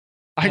that.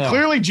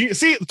 Clearly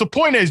see, the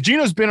point is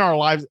Gino's been in our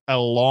lives a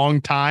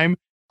long time.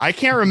 I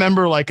can't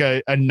remember like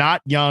a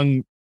not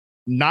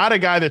a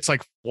guy that's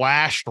like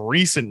flashed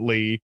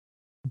recently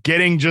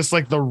getting just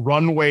like the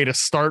runway to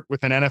start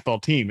with an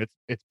NFL team.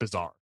 It's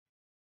bizarre.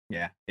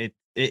 Yeah,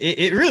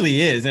 it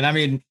really is. And I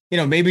mean,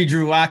 maybe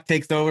Drew Lock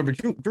takes over, but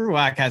Drew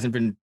Lock hasn't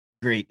been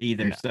great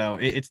either. No. So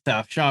it's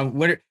tough. Sean,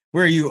 where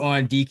are you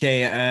on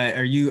DK?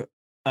 Are you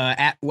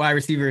at wide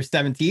receiver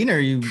 17 or are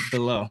you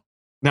below?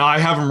 No, I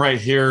have him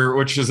right here,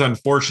 which is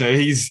unfortunate.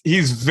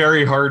 He's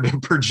very hard to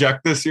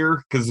project this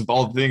year because of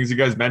all the things you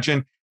guys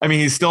mentioned. I mean,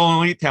 he's still an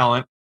elite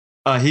talent.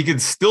 He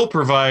could still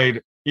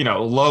provide,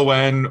 low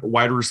end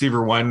wide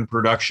receiver 1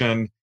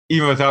 production,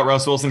 even without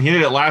Russ Wilson. He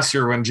did it last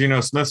year when Geno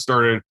Smith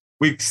started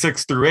week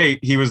 6 through 8.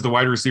 He was the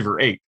wide receiver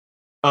 8.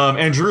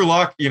 And Drew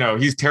Lock,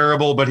 he's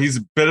terrible, but he's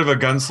a bit of a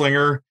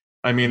gunslinger.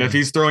 I mean, if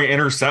he's throwing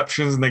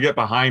interceptions and they get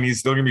behind, he's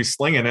still going to be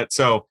slinging it.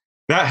 So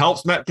that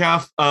helps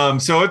Metcalf.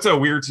 So it's a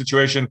weird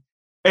situation.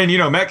 And,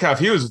 Metcalf,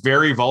 he was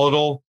very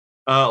volatile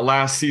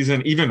last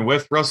season, even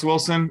with Russ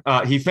Wilson.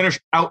 He finished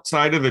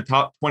outside of the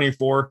top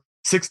 24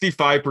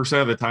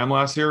 65% of the time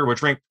last year,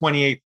 which ranked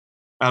 28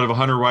 out of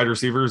 100 wide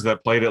receivers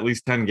that played at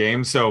least 10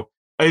 games. So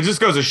it just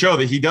goes to show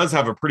that he does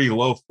have a pretty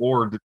low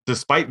floor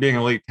despite being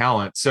elite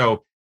talent.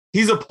 So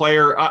he's a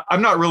player.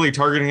 I'm not really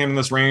targeting him in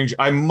this range.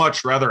 I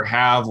much rather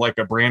have like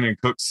a Brandon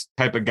Cooks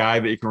type of guy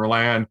that you can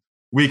rely on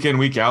week in,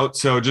 week out.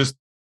 So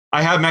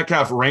I have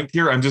Metcalf ranked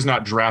here. I'm just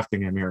not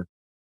drafting him here.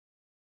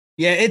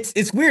 Yeah,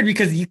 it's weird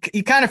because you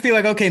kind of feel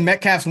like, okay,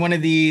 Metcalf's one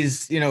of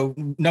these,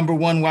 number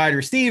 1 wide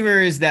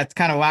receivers that's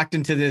kind of locked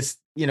into this,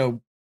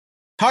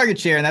 target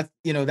share. And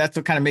that's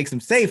what kind of makes him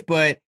safe.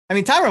 But I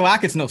mean, Tyler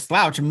Lockett's no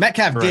slouch.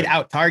 Metcalf did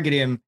out target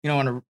him,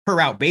 on a per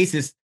route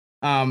basis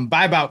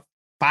by about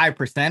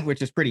 5%,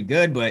 which is pretty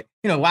good. But,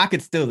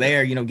 Lockett's still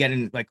there,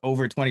 getting like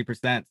over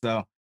 20%.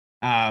 So,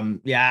 I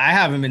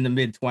have him in the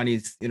mid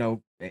 20s.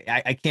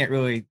 I can't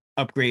really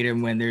upgrade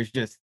him when there's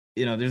just,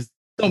 there's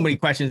so many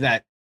questions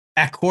at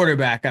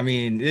quarterback. I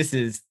mean, this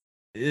is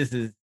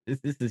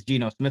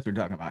Geno Smith we're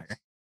talking about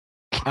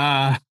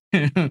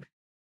here.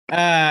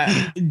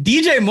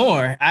 DJ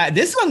Moore.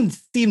 This one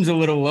seems a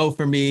little low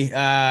for me.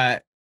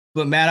 But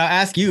Matt, I'll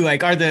ask you,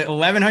 like, are the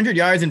 1,100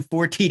 yards and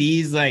 4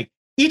 TDs, like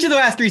each of the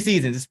last 3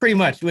 seasons, it's pretty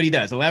much what he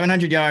does.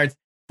 1,100 yards,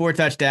 4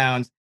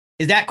 touchdowns.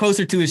 Is that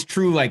closer to his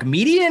true like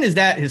median? Is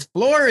that his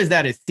floor? Is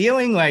that his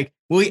ceiling? Like,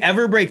 will he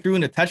ever break through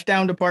in the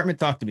touchdown department?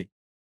 Talk to me.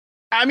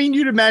 I mean,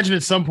 you'd imagine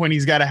at some point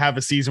he's got to have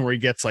a season where he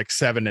gets like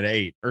 7 and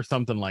 8 or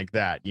something like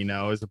that,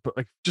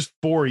 like just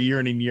 4 year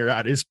in and year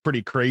out is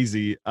pretty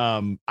crazy.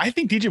 I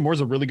think DJ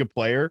Moore's a really good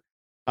player.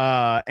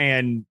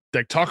 And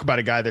like talk about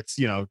a guy that's,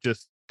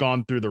 just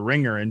gone through the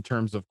ringer in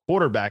terms of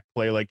quarterback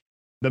play. Like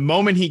the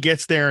moment he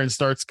gets there and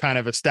starts kind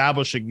of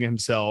establishing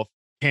himself,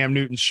 Cam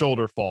Newton's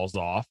shoulder falls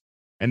off.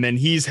 And then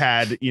he's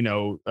had, he's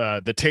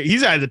had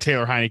the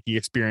Taylor Heineke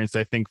experience,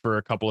 I think, for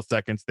a couple of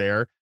seconds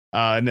there.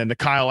 And then the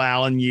Kyle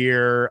Allen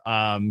year,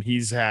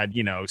 he's had,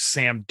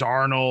 Sam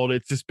Darnold.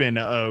 It's just been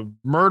a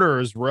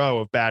murderer's row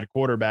of bad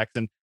quarterbacks.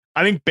 And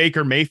I think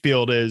Baker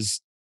Mayfield is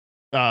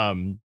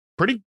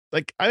pretty,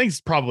 like, I think it's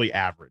probably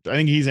average. I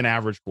think he's an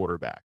average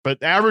quarterback,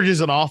 but average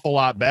is an awful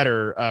lot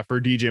better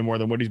for DJ Moore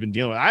than what he's been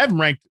dealing with. I have him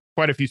ranked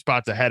quite a few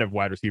spots ahead of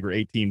wide receiver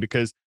 18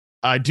 because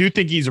I do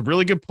think he's a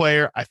really good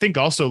player. I think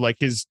also like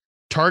his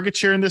target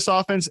share in this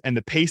offense and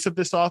the pace of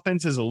this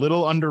offense is a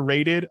little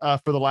underrated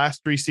for the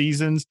last 3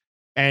 seasons.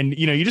 And,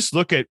 you just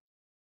look at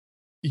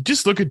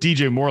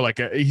DJ Moore, like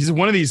he's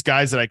one of these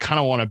guys that I kind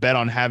of want to bet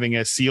on having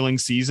a ceiling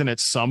season at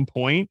some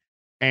point.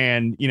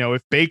 And,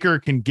 if Baker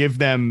can give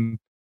them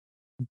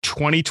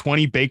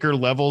 2020 Baker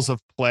levels of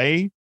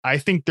play, I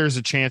think there's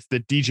a chance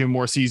that DJ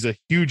Moore sees a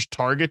huge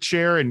target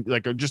share and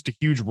like just a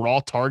huge raw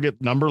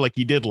target number like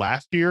he did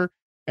last year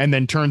and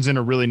then turns in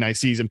a really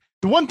nice season.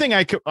 The one thing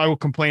I will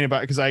complain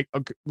about, because I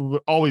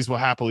always will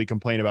happily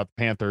complain about the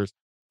Panthers.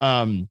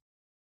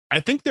 I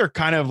think they're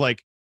kind of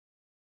like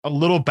a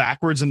little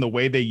backwards in the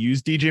way they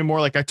use DJ Moore.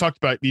 Like I talked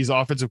about these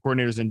offensive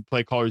coordinators and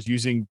play callers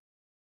using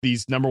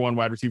these number 1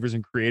 wide receivers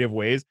in creative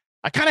ways.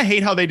 I kind of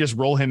hate how they just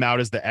roll him out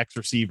as the X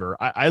receiver.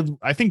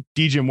 I think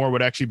DJ Moore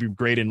would actually be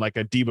great in like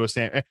a Deebo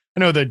Samuel. I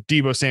know the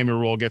Deebo Samuel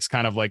role gets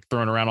kind of like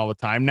thrown around all the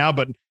time now,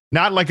 but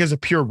not like as a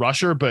pure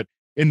rusher, but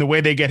in the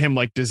way they get him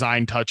like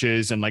design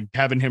touches and like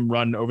having him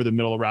run over the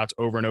middle of routes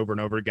over and over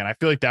and over again. I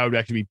feel like that would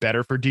actually be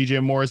better for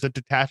DJ Moore as a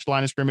detached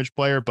line of scrimmage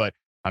player. But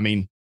I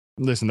mean,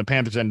 listen, the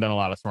Panthers haven't done a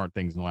lot of smart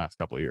things in the last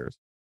couple of years.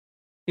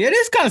 Yeah, it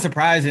is kind of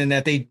surprising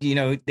that they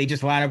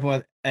just line up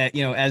with,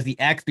 as the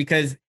X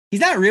because he's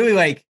not really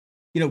like,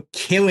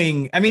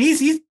 killing. I mean,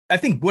 he's I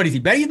think, what is he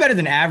better? He's better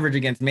than average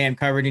against man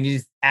coverage, and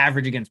he's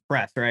average against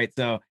press, right?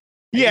 So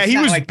yeah, he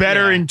was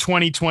better in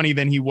 2020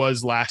 than he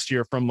was last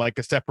year from like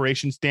a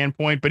separation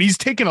standpoint, but he's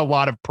taken a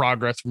lot of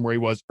progress from where he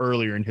was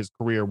earlier in his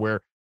career,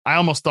 where I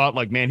almost thought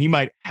like, man, he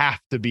might have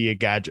to be a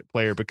gadget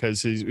player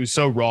because he was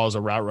so raw as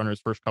a route runner his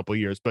first couple of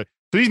years. But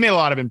so he's made a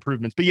lot of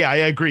improvements. But yeah, I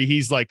agree.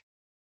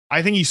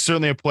 I think he's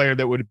certainly a player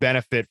that would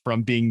benefit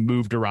from being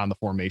moved around the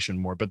formation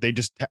more, but they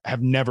just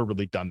have never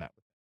really done that.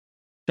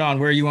 Sean,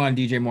 where are you on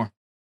DJ Moore?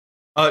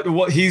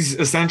 Well, he's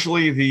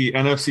essentially the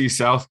NFC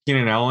South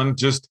Keenan Allen.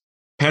 Just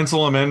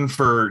pencil him in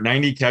for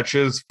 90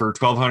 catches for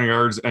 1,200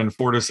 yards and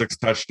 4 to 6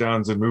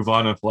 touchdowns and move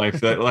on with life.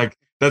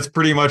 That's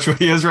pretty much what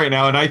he is right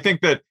now. And I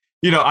think that,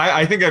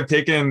 I think I've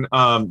taken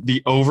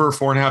the over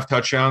 4.5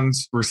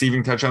 touchdowns,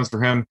 receiving touchdowns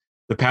for him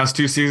the past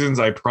 2 seasons.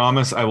 I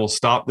promise I will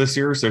stop this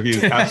year. So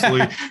he's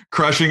absolutely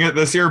crushing it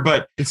this year.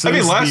 But this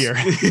is the year.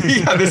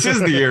 Yeah, this is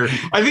the year.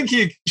 I think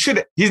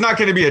he's not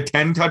going to be a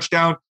 10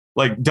 touchdown,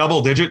 like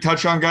double digit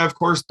touchdown guy, of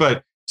course,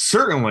 but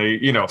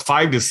certainly,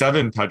 5 to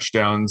 7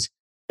 touchdowns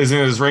is in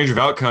his range of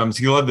outcomes.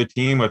 He led the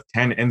team with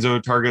 10 end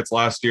zone targets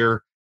last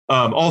year.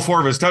 All 4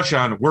 of his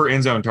touchdowns were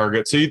end zone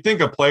targets. So you'd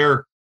think a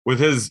player with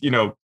his,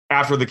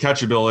 after the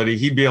catch ability,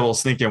 he'd be able to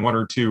sneak in 1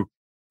 or 2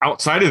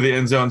 outside of the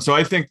end zone. So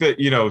I think that,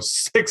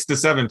 6 to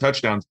 7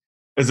 touchdowns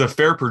is a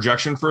fair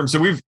projection for him. So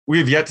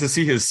we've yet to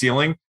see his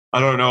ceiling. I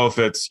don't know if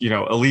it's,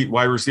 elite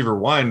wide receiver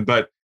 1,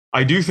 but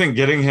I do think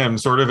getting him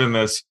sort of in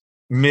this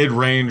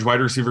mid-range wide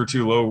receiver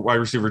 2, low wide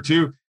receiver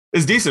 2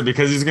 is decent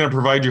because he's going to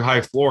provide you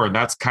high floor. And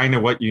that's kind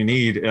of what you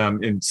need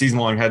in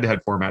season-long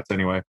head-to-head formats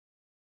anyway.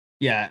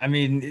 Yeah, I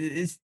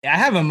mean, I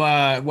have him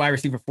wide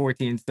receiver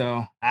 14,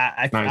 so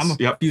nice. I'm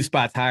a few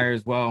spots higher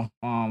as well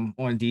on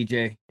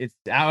DJ.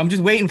 I'm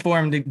just waiting for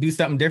him to do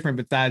something different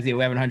besides the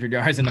 1,100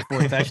 yards and the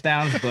 4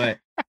 touchdowns. But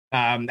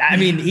I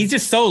mean, he's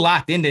just so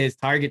locked into his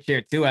target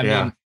share too. I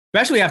mean,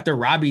 especially after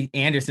Robbie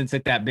Anderson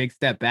took that big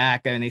step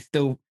back, and they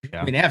still,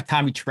 I mean, they have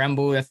Tommy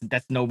Tremble.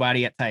 That's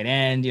nobody at tight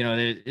end.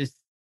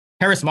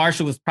 Harris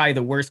Marshall was probably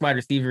the worst wide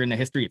receiver in the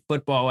history of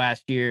football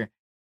last year.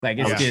 Like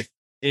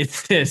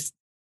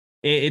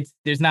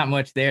there's not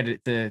much there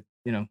to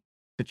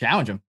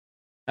challenge him.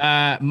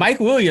 Mike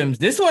Williams,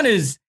 this one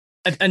is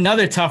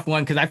another tough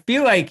one because I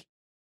feel like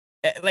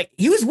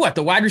he was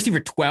the wide receiver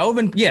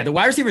 12 the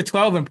wide receiver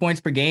 12 in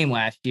points per game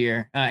last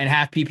year in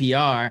half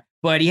PPR,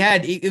 but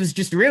it was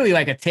just really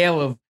like a tale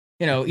of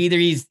either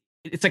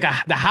it's like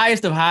the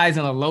highest of highs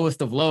and the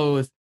lowest of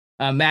lows.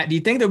 Matt, do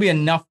you think there'll be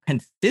enough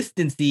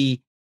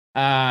consistency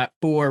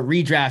for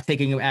redraft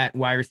taking him at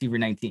wide receiver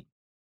 19?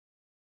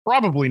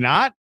 Probably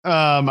not.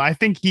 I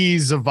think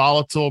he's a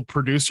volatile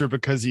producer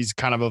because he's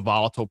kind of a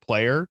volatile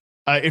player.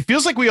 It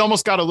feels like we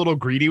almost got a little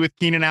greedy with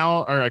Keenan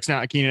Allen, or it's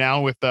not Keenan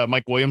Allen, with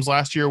Mike Williams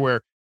last year,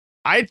 where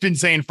I'd been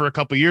saying for a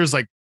couple of years,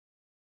 like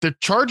the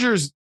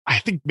Chargers, I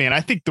think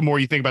the more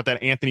you think about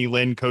that Anthony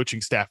Lynn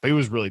coaching staff, it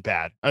was really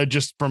bad,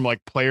 just from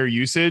like player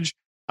usage.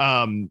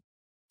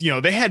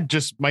 They had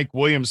just Mike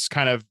Williams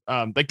kind of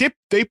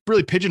they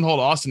really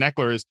pigeonholed Austin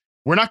Eckler as,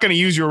 we're not going to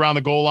use you around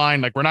the goal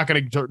line. Like, we're not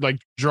going to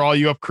draw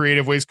you up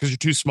creative ways because you're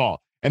too small.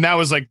 And that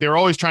was they're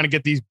always trying to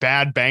get these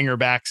bad banger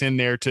backs in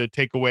there to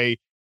take away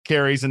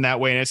carries in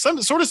that way. And it's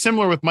sort of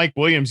similar with Mike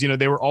Williams.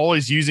 They were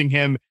always using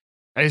him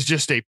as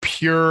just a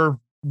pure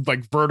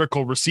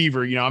vertical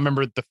receiver. I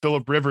remember the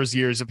Phillip Rivers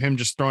years of him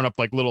just throwing up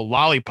little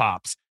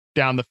lollipops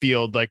down the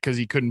field, because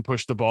he couldn't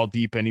push the ball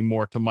deep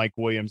anymore to Mike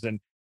Williams.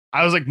 And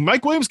I was like,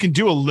 Mike Williams can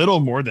do a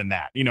little more than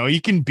that. He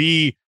can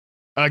be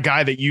a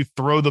guy that you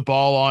throw the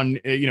ball on,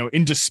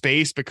 into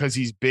space because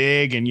he's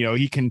big, and,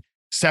 he can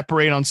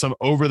separate on some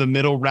over the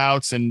middle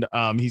routes. And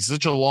he's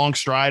such a long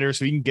strider,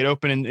 so he can get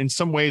open in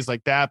some ways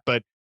like that.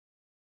 But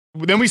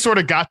then we sort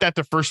of got that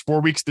the first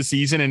 4 weeks of the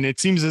season, and it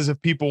seems as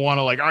if people want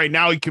to all right,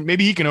 now he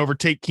can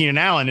overtake Keenan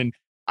Allen. And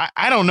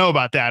I don't know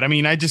about that. I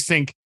mean, I just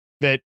think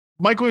that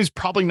Mike Williams is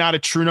probably not a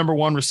true number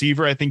 1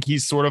 receiver. I think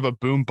he's sort of a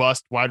boom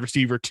bust wide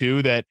receiver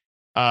too, that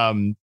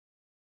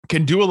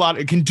can do a lot.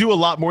 It can do a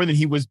lot more than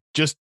he was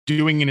just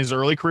doing in his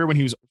early career when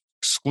he was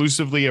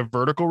exclusively a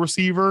vertical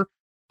receiver.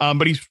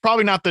 But he's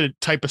probably not the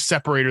type of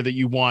separator that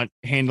you want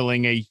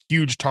handling a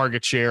huge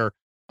target share,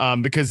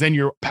 because then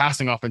your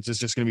passing offense is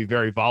just going to be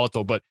very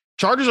volatile. But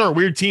Chargers are a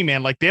weird team,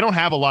 man. They don't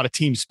have a lot of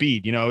team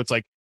speed. It's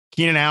like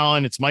Keenan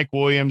Allen, it's Mike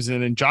Williams,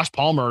 and then Josh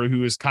Palmer,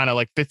 who is kind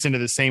of fits into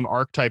the same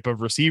archetype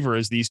of receiver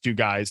as these two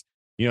guys.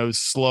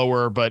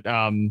 Slower, but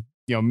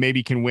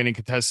maybe can win in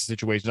contested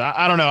situations.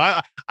 I don't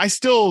know.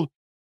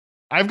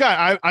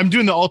 I'm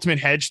doing the ultimate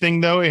hedge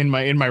thing though in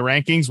my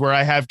rankings, where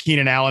I have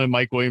Keenan Allen and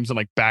Mike Williams in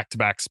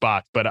back-to-back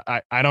spots, but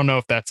I don't know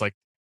if that's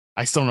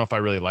I still don't know if I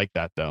really like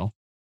that though.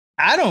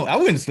 I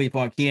wouldn't sleep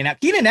on Keenan.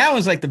 Keenan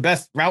Allen's the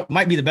best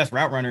might be the best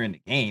route runner in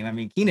the game. I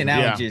mean, Keenan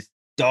Allen just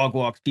dog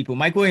walks people.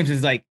 Mike Williams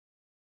is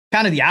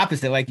kind of the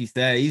opposite, like you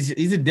said.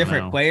 He's a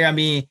different player. I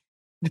mean,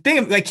 the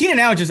thing, Keenan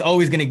Allen just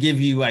always going to give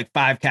you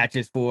 5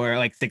 catches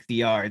for 60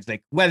 yards.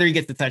 Whether he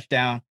gets the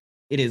touchdown,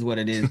 it is what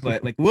it is.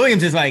 But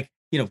Williams is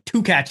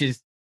 2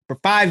 catches for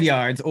 5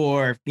 yards,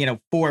 or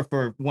 4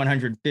 for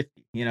 150.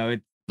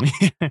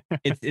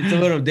 it's a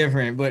little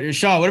different. But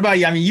Sean, what about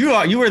you? I mean,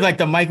 you were like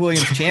the Mike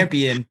Williams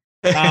champion.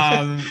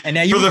 And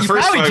then you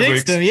probably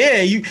jinxed him.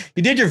 Yeah, you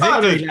did your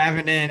victory lap,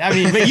 and then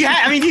but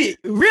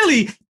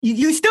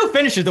you still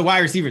finished as the wide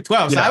receiver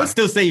 12. So I would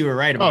still say you were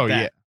right about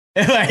that.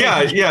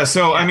 Yeah.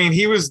 So I mean,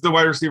 he was the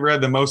wide receiver I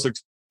had the most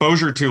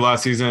exposure to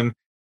last season.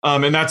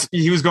 And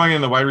he was going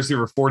in the wide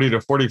receiver 40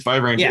 to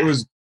 45 range. Yeah. It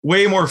was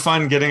way more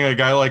fun getting a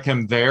guy like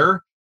him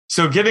there.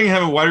 So getting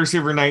him a wide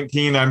receiver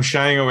 19, I'm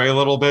shying away a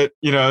little bit.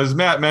 As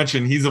Matt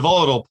mentioned, he's a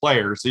volatile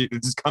player, so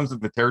it just comes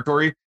with the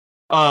territory.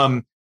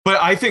 But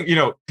I think,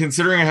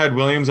 considering I had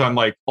Williams on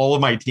like all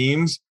of my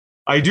teams,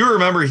 I do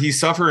remember he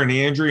suffered a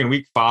knee injury in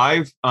week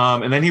 5.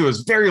 And then he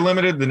was very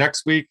limited the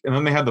next week. And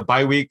then they had the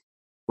bye week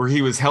where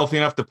he was healthy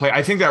enough to play.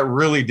 I think that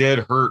really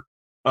did hurt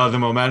the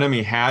momentum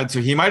he had.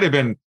 So he might have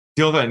been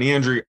dealing with that knee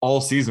injury all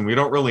season. We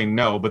don't really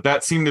know, but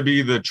that seemed to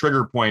be the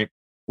trigger point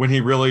when he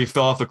really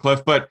fell off the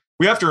cliff. But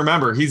we have to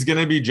remember, he's going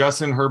to be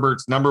Justin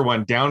Herbert's number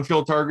 1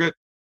 downfield target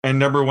and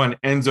number 1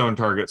 end zone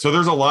target. So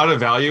there's a lot of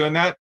value in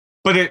that.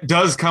 But it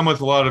does come with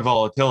a lot of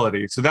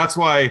volatility. So that's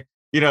why,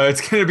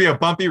 it's going to be a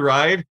bumpy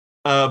ride,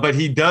 but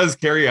he does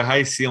carry a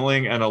high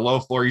ceiling and a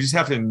low floor. You just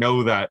have to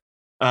know that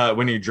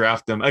when you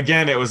draft him.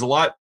 Again, it was a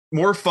lot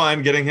more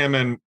fun getting him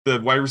in the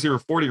wide receiver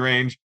 40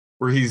 range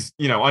where he's,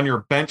 on your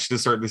bench to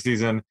start the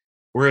season.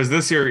 Whereas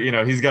this year,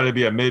 he's got to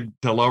be a mid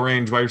to low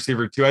range wide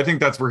receiver 2. I think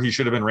that's where he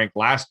should have been ranked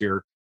last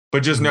year,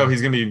 but just know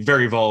he's going to be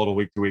very volatile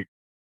week to week.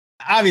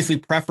 Obviously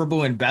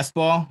preferable in best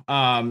ball.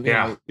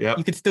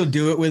 You could still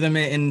do it with him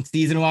in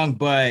season long,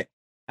 but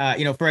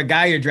for a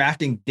guy you're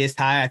drafting this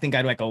high, I think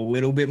I'd like a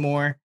little bit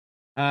more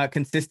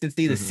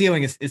consistency. The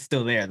ceiling is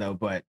still there though,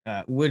 but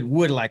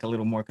would like a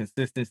little more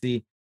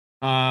consistency.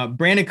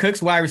 Brandon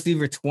Cooks, wide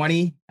receiver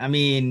 20. I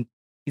mean,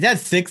 he's had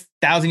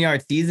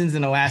 6,000-yard seasons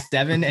in the last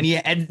 7, and he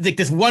had like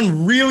this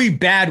one really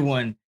bad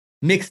one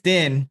mixed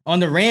in on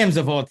the Rams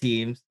of all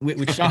teams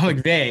with Sean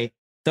McVay.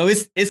 So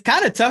it's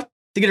kind of tough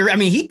to get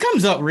he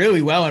comes up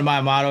really well in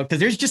my model because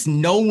there's just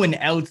no one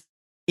else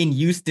in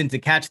Houston to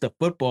catch the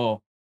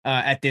football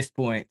at this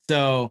point.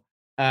 So,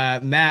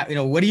 Matt,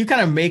 what do you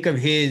kind of make of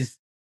his,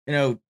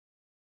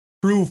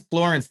 true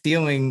floor and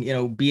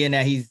ceiling, being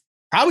that he's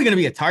probably going to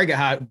be a target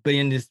hot, but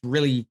in this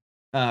really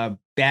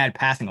bad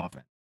passing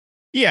offense?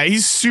 Yeah,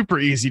 he's super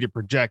easy to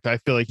project. I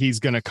feel like he's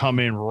going to come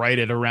in right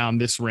at around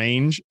this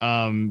range.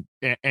 And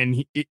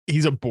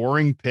he's a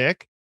boring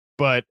pick,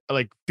 but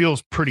like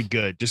feels pretty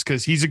good just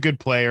because he's a good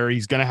player.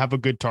 He's going to have a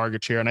good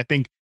target share. And I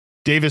think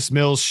Davis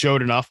Mills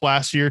showed enough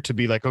last year to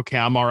be like, okay,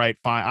 I'm all right.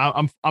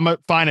 Fine. I'm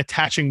fine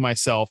attaching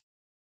myself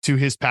to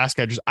his pass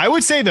catchers. I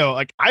would say though,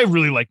 like I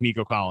really like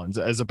Nico Collins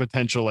as a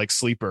potential like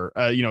sleeper,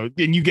 and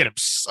you get him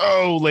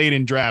so late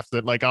in drafts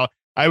that like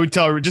I would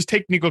tell her just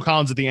take Nico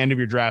Collins at the end of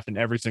your draft in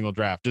every single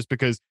draft, just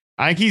because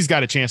I think he's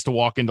got a chance to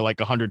walk into like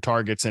 100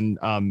 targets. And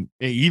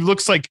he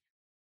looks like,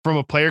 from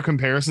a player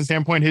comparison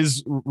standpoint,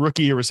 his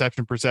rookie year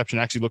reception perception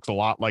actually looks a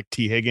lot like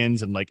T.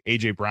 Higgins and like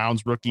AJ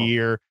Brown's rookie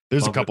year.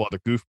 There's a couple other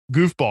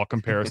goofball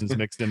comparisons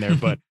mixed in there,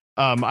 but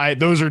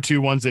those are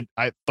two ones that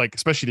I like,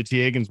 especially the T.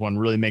 Higgins one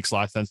really makes a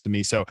lot of sense to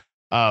me. So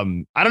I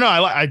don't know.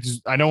 I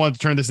don't want to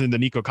turn this into the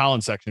Nico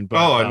Collins section,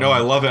 but no, I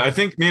love it. I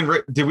think me and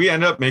Rick, did we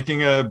end up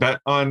making a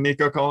bet on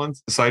Nico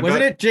Collins? Wasn't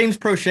it James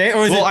Prochet?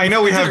 Or I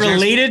know we have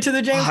related to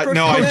the James Prochet?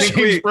 No, I think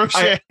James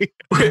Prochet.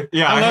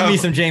 I love me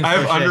some James I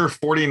have Prochet. under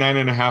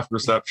 49.5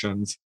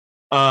 receptions.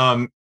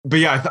 But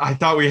yeah, I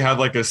thought we had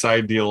like a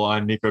side deal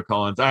on Nico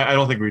Collins. I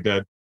don't think we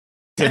did.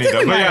 But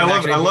yeah,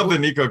 I love the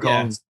Nico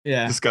Collins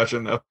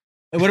discussion though.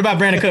 What about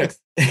Brandon Cooks?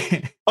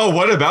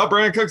 What about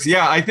Brandon Cooks?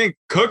 Yeah, I think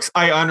Cooks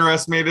I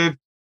underestimated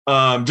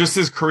just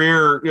his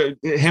career,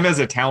 him as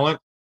a talent,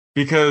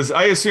 because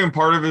I assume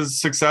part of his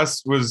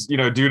success was,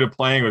 due to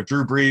playing with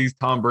Drew Brees,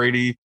 Tom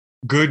Brady,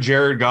 good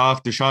Jared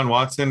Goff, Deshaun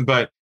Watson.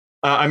 But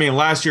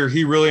last year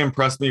he really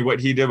impressed me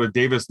what he did with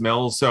Davis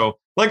Mills. So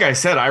like I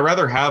said, I'd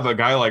rather have a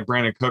guy like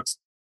Brandon Cooks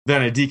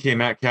than a DK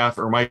Metcalf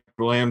or Mike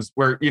Williams,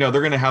 where, they're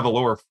going to have a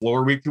lower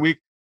floor week to week.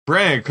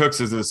 Brandon Cooks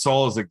is as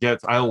solid as it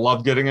gets. I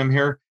love getting him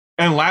here.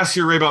 And last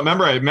year, Ray,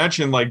 remember I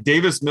mentioned like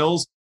Davis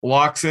Mills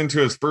locks into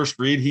his first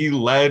read. He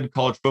led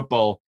college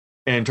football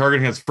in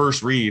targeting his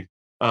first read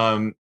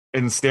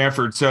in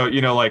Stanford. So,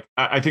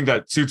 I think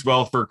that suits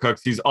well for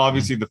Cooks. He's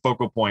obviously the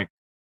focal point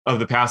of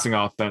the passing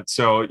offense.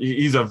 So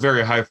he's a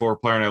very high floor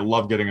player, and I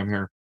love getting him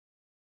here.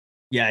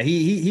 Yeah,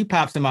 he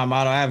pops in my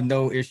model. I have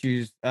no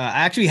issues. I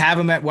actually have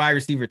him at wide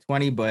receiver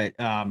 20, but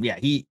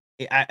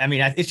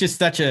it's just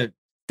such a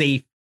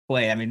safe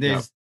play. I mean,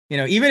 there's,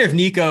 even if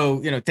Nico,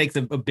 takes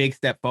a big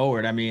step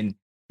forward,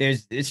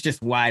 it's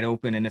just wide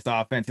open in this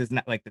offense. It's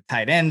not like the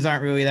tight ends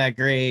aren't really that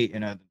great.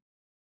 The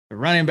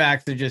running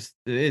backs are just,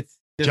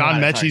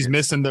 John Mechie's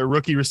missing. The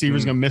rookie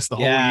receiver's going to miss the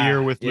whole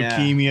year with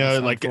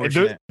leukemia. Like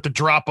the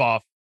drop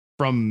off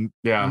from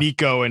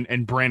Nico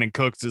and Brandon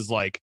Cooks is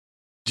like,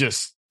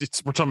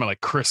 we're talking about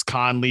like Chris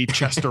Conley,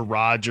 Chester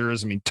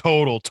Rogers.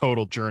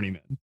 Total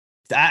journeyman.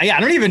 I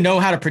don't even know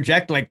how to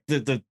project like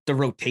the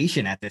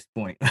rotation at this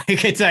point.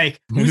 Like it's like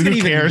who's Who gonna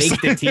even cares?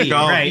 make the team?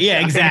 Right? Yeah,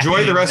 exactly.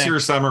 Enjoy the rest of your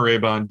summer,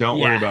 Raybon. Don't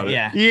worry about it.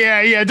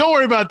 Yeah. Don't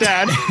worry about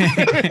that.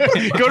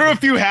 Go to a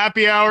few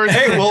happy hours.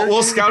 Hey,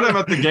 we'll scout him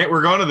at the game.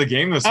 We're going to the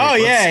game this week. Oh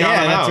Let's yeah,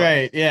 scout him that's out.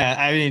 right. Yeah,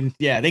 I mean,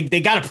 yeah,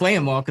 they got to play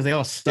them all because they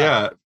all suck.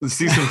 Yeah, let's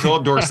see some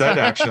Philip Dorsett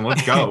action.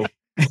 Let's go.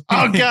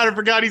 Oh God, I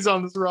forgot he's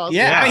on this roster.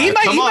 Yeah, I mean,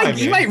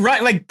 he might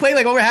run like play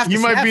like over half. You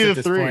might be at the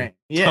this 3. point.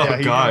 Yeah, Oh,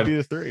 he God. might be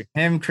the 3.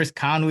 him, Chris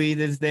Conway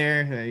is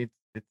there.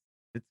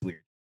 It's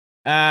weird.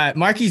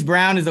 Marquise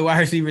Brown is the wide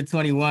receiver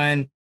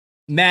 21.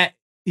 Matt,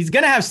 he's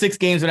gonna have 6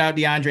 games without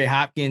DeAndre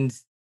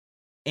Hopkins,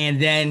 and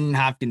then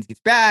Hopkins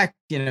gets back.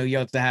 You know, you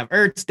also have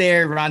Ertz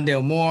there.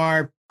 Rondale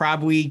Moore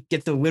probably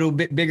gets a little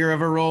bit bigger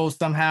of a role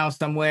somehow,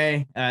 some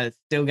way.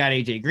 Still got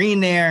AJ Green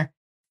there.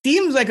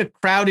 Seems like a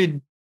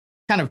crowded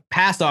kind of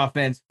pass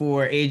offense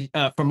for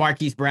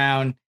Marquise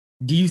Brown.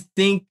 Do you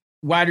think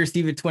wide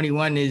receiver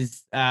 21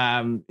 is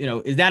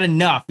is that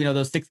enough? You know,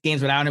 those 6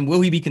 games without him. Will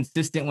he be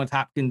consistent once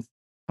Hopkins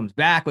comes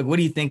back? Like, what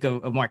do you think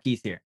of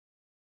Marquise here?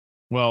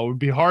 Well, it would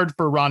be hard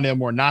for Rondale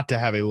Moore not to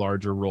have a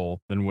larger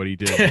role than what he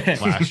did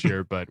last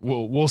year, but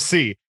we'll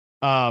see.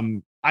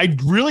 I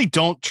really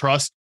don't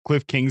trust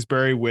Cliff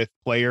Kingsbury with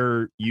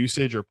player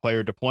usage or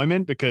player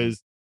deployment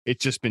because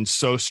it's just been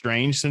so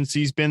strange since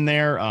he's been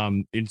there.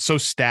 It's so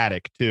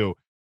static too.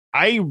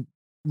 I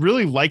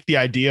really like the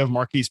idea of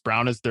Marquise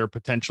Brown as their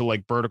potential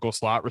like vertical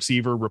slot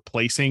receiver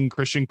replacing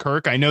Christian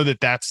Kirk. I know that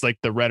that's like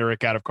the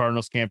rhetoric out of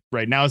Cardinals camp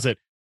right now is that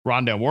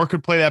Rondale Moore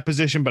could play that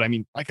position, but I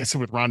mean, like I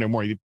said, with Rondale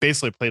Moore, he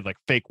basically played like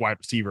fake wide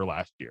receiver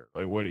last year.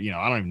 Like what, I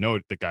don't even know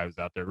if the guy was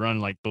out there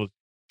running like those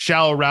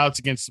shallow routes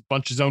against a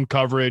bunch of zone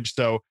coverage.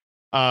 So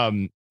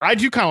I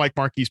do kind of like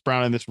Marquise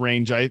Brown in this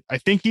range. I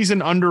think he's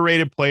an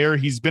underrated player.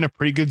 He's been a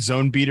pretty good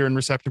zone beater in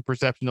reception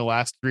perception the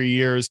last 3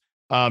 years.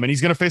 And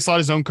he's going to face a lot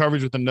of zone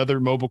coverage with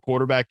another mobile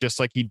quarterback, just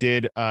like he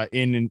did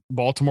in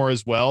Baltimore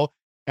as well.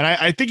 And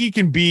I think he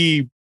can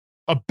be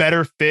a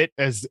better fit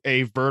as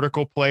a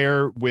vertical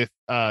player with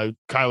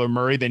Kyler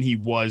Murray than he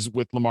was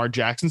with Lamar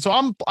Jackson. So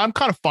I'm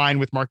kind of fine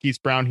with Marquise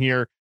Brown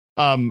here.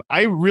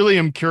 I really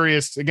am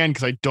curious again,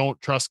 because I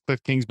don't trust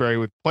Cliff Kingsbury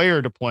with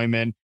player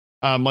deployment.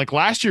 Like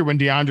last year when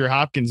DeAndre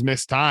Hopkins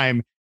missed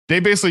time, they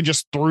basically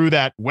just threw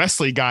that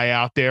Wesley guy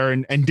out there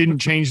and didn't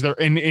change their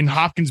in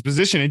Hopkins'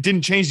 position. It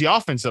didn't change the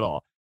offense at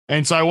all.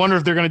 And so I wonder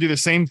if they're going to do the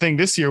same thing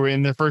this year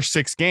in their first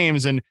 6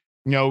 games. And,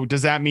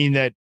 does that mean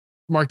that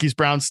Marquise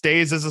Brown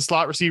stays as a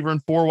slot receiver in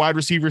 4 wide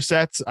receiver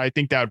sets? I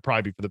think that would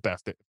probably be for the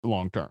best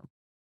long term.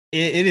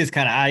 It is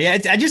kind of odd. Yeah,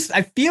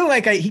 I feel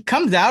like he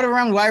comes out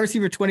around wide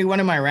receiver 21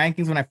 in my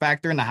rankings when I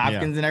factor in the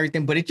Hopkins and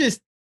everything, but it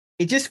just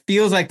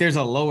feels like there's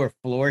a lower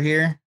floor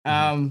here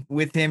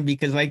with him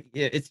because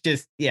it's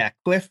just,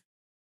 Cliff,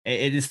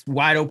 it is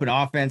wide open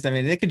offense. I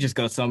mean, it could just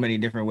go so many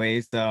different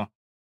ways. So,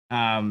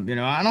 I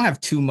don't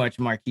have too much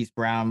Marquise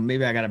Brown.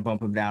 Maybe I got to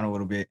bump him down a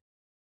little bit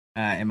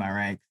in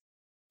my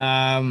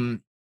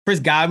ranks. Chris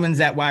Godwin's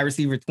at wide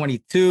receiver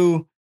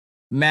 22.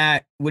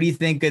 Matt, what do you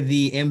think of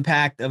the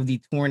impact of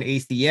the torn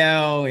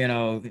ACL,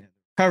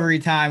 recovery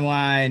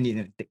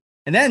timeline,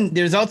 and then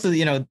there's also,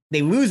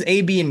 they lose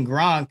AB and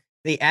Gronk.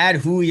 They add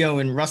Julio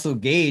and Russell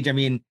Gage. I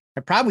mean,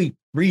 it probably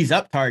frees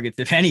up targets,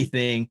 if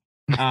anything.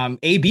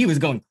 AB was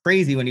going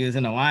crazy when he was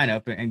in the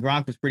lineup, and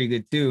Gronk was pretty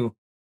good too.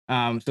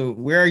 So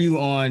where are you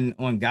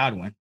on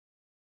Godwin?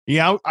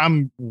 Yeah,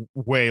 I'm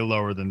way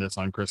lower than this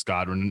on Chris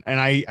Godwin, and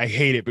I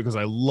hate it because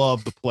I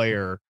love the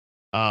player.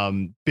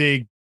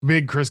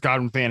 Big Chris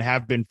Godwin fan,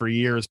 have been for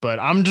years, but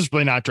I'm just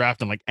really not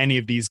drafting like any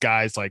of these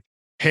guys like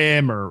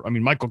him or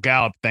Michael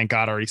Gallup. Thank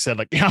God already said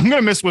like, I'm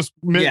going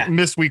to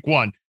miss week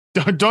 1.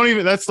 Don't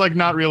even, that's like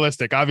not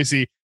realistic.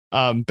 Obviously,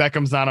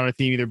 Beckham's not on a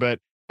team either, but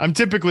I'm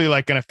typically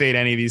like going to fade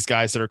any of these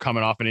guys that are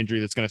coming off an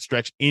injury that's going to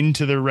stretch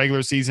into the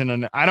regular season.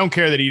 And I don't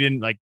care that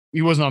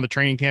he wasn't on the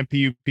training camp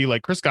PUP.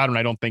 Like Chris Godwin,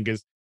 I don't think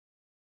is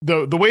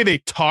the way they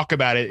talk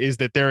about it is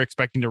that they're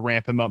expecting to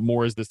ramp him up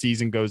more as the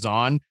season goes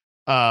on.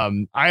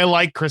 I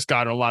like Chris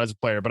Godwin a lot as a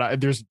player,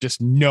 but there's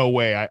just no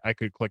way I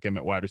could click him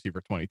at wide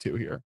receiver 22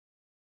 here.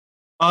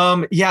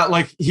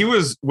 Like he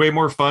was way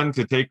more fun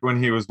to take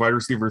when he was wide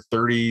receiver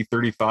 30,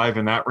 35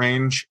 in that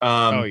range.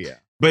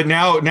 But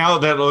now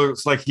that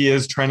looks like he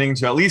is trending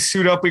to at least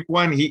suit up week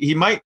 1. He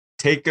might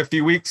take a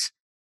few weeks,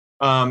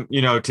 to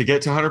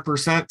get to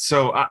 100%.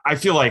 So I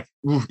feel like,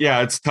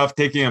 it's tough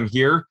taking him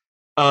here.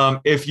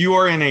 If you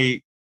are in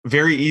a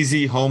very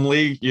easy home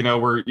league,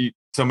 where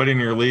somebody in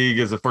your league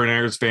is a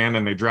 49ers fan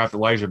and they draft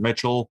Elijah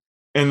Mitchell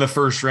in the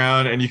first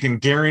round and you can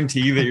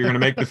guarantee that you're going to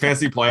make the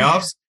fantasy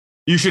playoffs,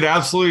 you should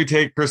absolutely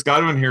take Chris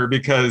Godwin here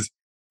because,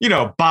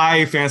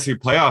 by fantasy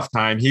playoff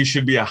time, he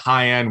should be a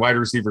high-end wide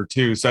receiver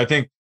too. So I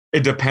think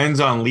it depends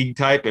on league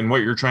type and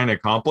what you're trying to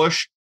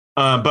accomplish.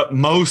 But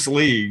most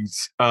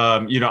leagues,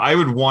 I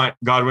would want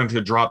Godwin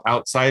to drop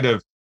outside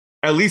of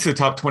at least the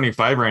top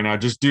 25 right now,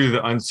 just due to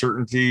the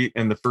uncertainty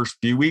in the first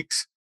few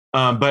weeks.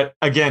 But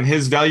again,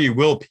 his value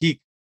will peak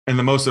in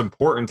the most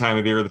important time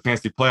of the year, the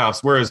fantasy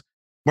playoffs. Whereas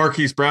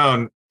Marquise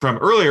Brown, from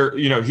earlier,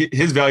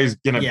 his value is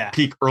going to Yeah.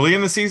 peak early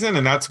in the season.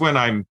 And that's when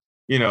I'm,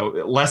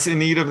 less in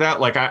need of that.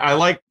 Like I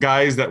like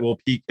guys that will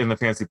peak in the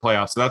fantasy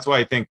playoffs. So that's why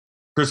I think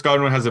Chris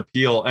Godwin has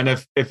appeal. And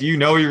if you're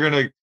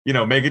going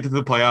to, make it to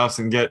the playoffs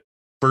and get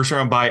first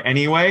round bye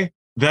anyway,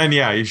 then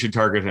yeah, you should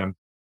target him.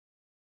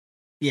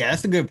 Yeah,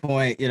 that's a good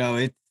point.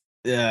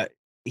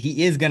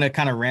 He is going to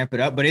kind of ramp it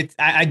up, but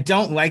I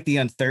don't like the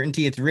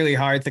uncertainty. It's really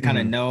hard to kind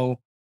of know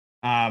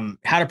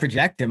how to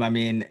project him. I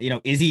mean,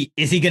 is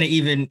he going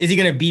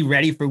to be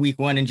ready for week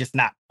 1 and just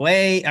not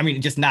play? I mean,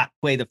 just not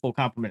play the full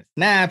complement of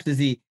snaps?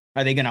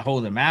 Are they going to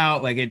hold him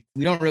out? We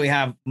don't really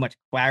have much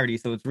clarity,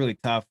 so it's really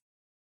tough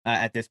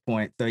at this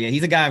point. So yeah,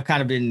 he's a guy I've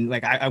kind of been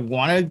like, I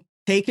want to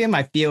take him.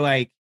 I feel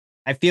like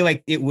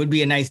it would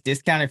be a nice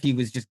discount if he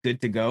was just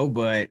good to go,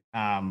 but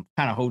kind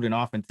of holding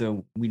off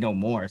until we know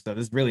more. So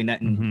there's really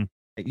nothing. Mm-hmm.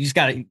 You just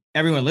got to,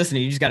 everyone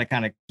listening, you just got to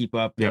kind of keep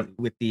up Yep.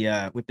 with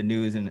the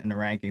news and the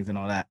rankings and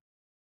all that.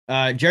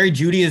 Jerry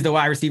Jeudy is the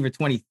wide receiver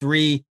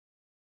 23.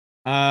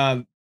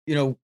 Matt,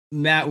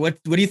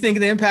 what do you think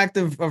of the impact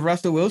of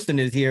Russell Wilson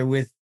is here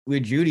with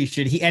Jeudy?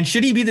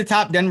 Should he be the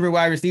top Denver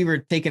wide receiver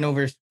taking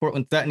over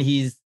Cortland Sutton?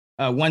 He's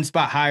one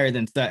spot higher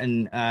than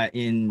Sutton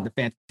in the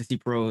Fantasy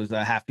Pros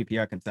half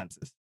PPR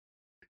consensus.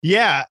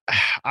 Yeah,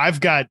 I've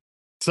got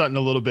Sutton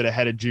a little bit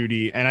ahead of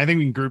Jeudy, and I think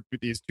we can group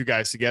these two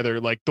guys together.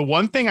 Like, the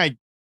one thing I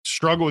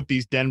struggle with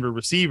these Denver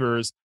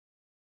receivers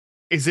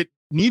is that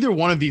neither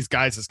one of these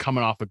guys is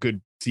coming off a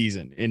good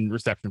season in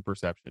reception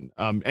perception.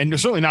 And they're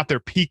certainly not their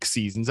peak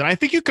seasons. And I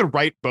think you could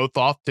write both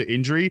off to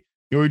injury.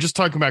 We were just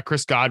talking about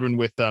Chris Godwin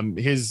with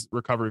his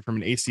recovery from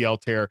an ACL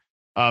tear.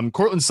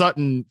 Cortland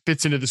Sutton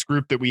fits into this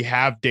group that we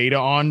have data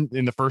on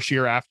in the first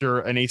year after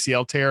an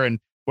ACL tear. And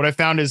what I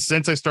found is,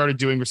 since I started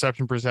doing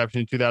reception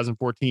perception in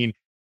 2014,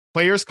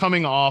 players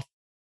coming off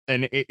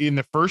and in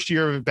the first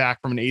year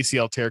back from an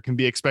ACL tear can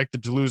be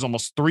expected to lose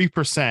almost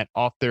 3%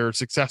 off their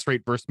success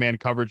rate versus man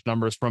coverage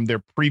numbers from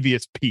their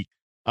previous peak.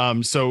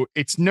 So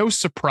it's no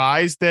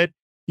surprise that,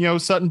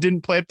 Sutton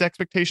didn't play up to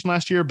expectation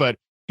last year, but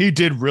he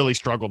did really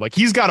struggle. Like,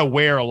 he's got to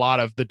wear a lot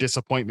of the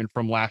disappointment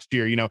from last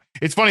year.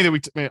 It's funny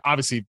that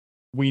obviously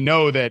we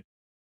know that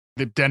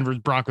the Denver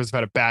Broncos have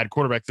had a bad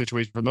quarterback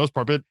situation for the most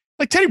part, but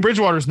like, Teddy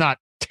Bridgewater is not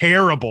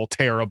terrible.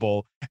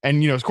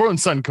 And, Cortland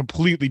Sutton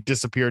completely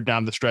disappeared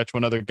down the stretch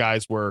when other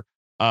guys were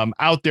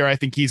out there. I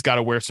think he's got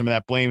to wear some of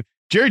that blame.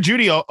 Jerry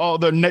Jeudy,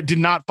 although did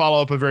not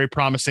follow up a very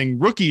promising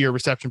rookie year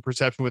reception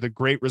perception with a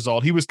great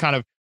result. He was kind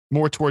of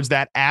more towards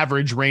that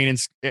average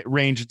range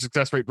and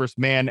success rate versus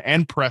man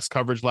and press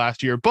coverage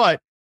last year,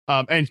 but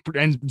and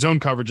zone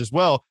coverage as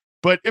well.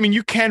 But I mean,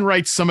 you can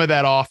write some of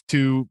that off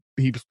to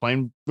he was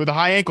playing with a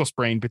high ankle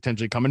sprain,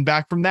 potentially coming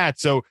back from that.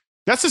 So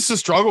that's just a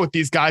struggle with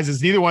these guys,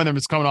 is neither one of them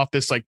is coming off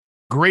this like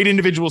great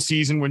individual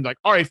season when, like,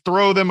 all right,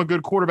 throw them a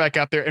good quarterback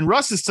out there. And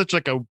Russ is such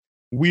like a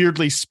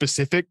weirdly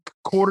specific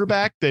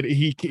quarterback that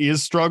he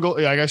is struggle.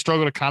 Like, I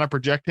struggle to kind of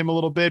project him a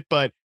little bit,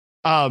 but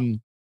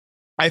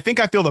I think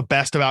I feel the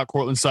best about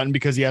Cortland Sutton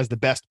because he has the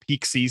best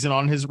peak season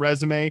on his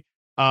resume.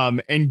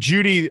 And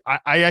Jeudy,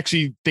 I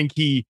actually think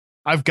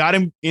I've got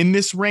him in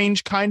this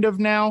range kind of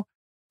now,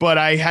 but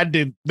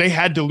they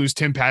had to lose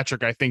Tim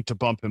Patrick, I think, to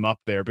bump him up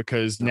there,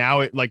 because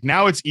now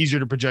it's easier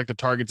to project the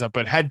targets up.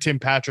 But had Tim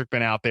Patrick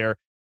been out there,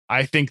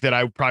 I think that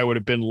I probably would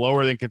have been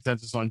lower than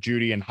consensus on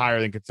Jeudy and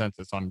higher than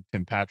consensus on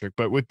Tim Patrick.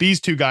 But with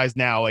these two guys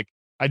now, like,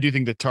 I do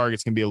think the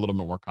targets can be a little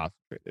bit more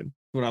concentrated.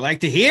 What I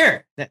like to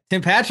hear, that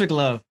Tim Patrick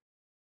love.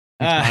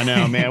 I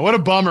know, man. What a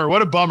bummer.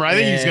 I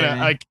think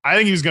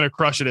he was gonna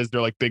crush it as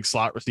their like big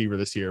slot receiver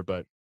this year,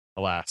 but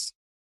alas.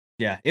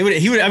 Yeah, he would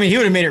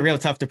have made it real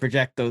tough to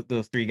project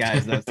those three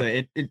guys though.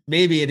 So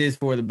maybe it is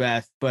for the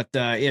best. But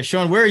yeah,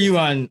 Sean, where are you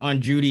on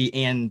Jeudy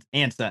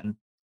and Sutton?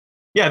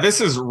 Yeah,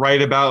 this is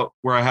right about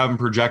where I have him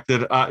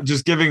projected.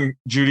 Just giving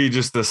Jeudy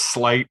just a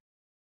slight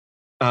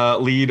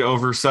lead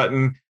over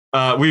Sutton.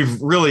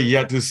 We've really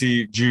yet to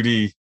see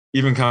Jeudy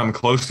even come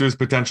close to his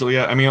potential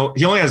yet. I mean,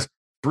 he only has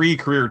 3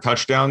 career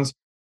touchdowns.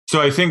 So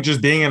I think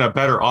just being in a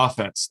better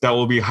offense that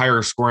will be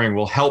higher scoring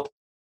will help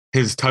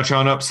his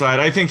touchdown upside.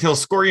 I think he'll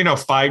score,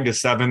 5 to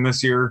 7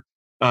 this year.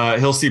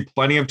 He'll see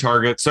plenty of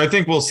targets. So I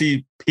think we'll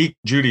see peak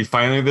Jeudy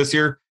finally this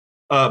year.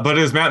 But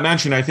as Matt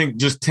mentioned, I think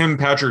just Tim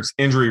Patrick's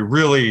injury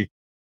really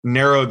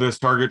narrowed this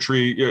target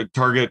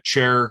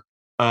share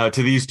to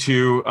these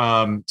two.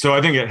 So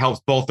I think it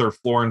helps both their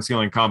floor and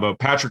ceiling combo.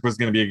 Patrick was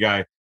going to be a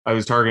guy I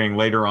was targeting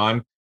later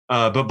on.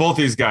 But both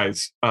these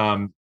guys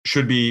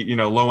should be,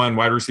 low end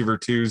wide receiver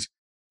 2s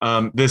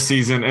this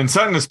season. And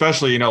Sutton,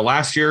 especially,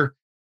 last year,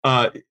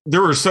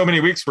 there were so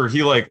many weeks where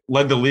he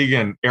led the league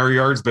in air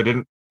yards, but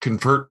didn't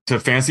convert to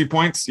fantasy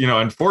points.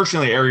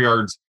 Unfortunately, air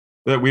yards,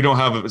 that we don't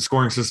have a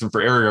scoring system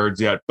for air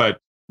yards yet, but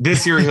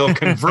this year he'll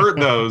convert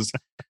those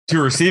to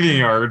receiving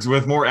yards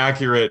with more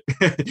accurate,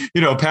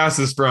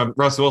 passes from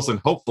Russ Wilson,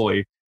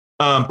 hopefully.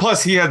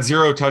 Plus he had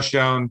 0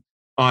 touchdown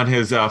on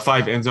his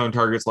 5 end zone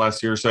targets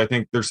last year. So I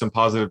think there's some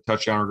positive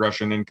touchdown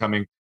regression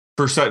incoming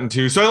for Sutton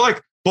too. So I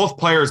like both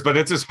players, but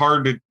it's just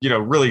hard to,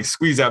 really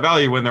squeeze that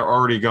value when they're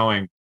already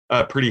going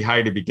pretty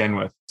high to begin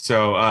with.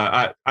 So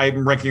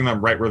I'm ranking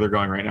them right where they're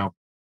going right now.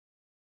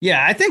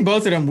 Yeah, I think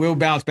both of them will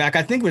bounce back.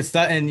 I think with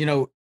Sutton,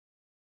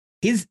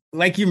 his,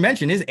 like you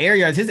mentioned, his air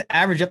yards, his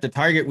average up to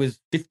target was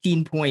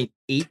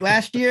 15.8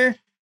 last year.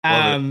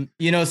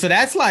 So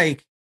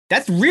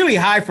that's really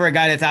high for a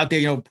guy that's out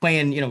there,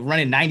 playing,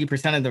 running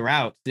 90% of the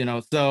routes,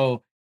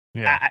 So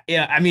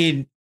I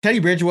mean, Teddy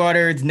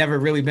Bridgewater has never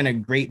really been a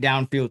great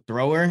downfield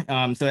thrower.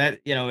 So that,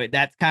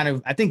 that's kind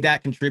of, I think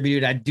that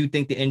contributed. I do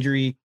think the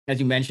injury, as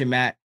you mentioned,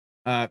 Matt,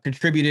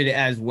 contributed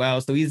as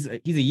well. So he's a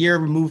year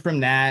removed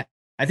from that.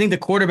 I think the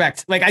quarterback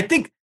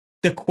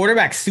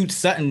suits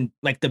Sutton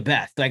like the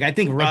best. Like, I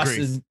think Russ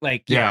is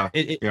like,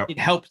 it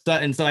helps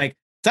Sutton. So like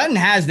Sutton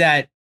has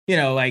that,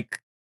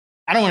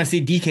 I don't want to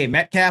see DK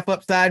Metcalf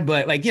upside,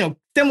 but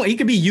similar, he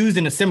could be used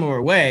in a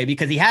similar way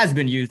because he has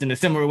been used in a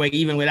similar way,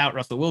 even without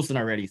Russell Wilson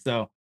already.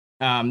 So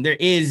there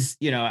is,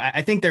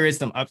 I think there is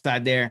some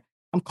upside there.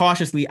 I'm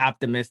cautiously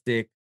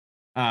optimistic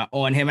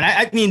on him. And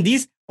I mean,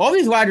 all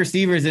these wide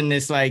receivers in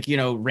this,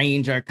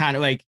 range are kind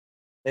of like,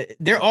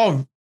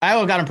 I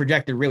all got them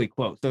projected really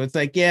close. So it's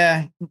like,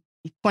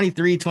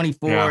 23,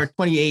 24,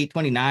 28,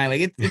 29.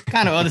 Like it's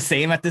kind of all the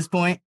same at this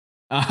point.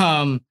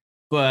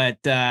 But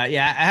I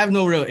have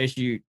no real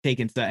issue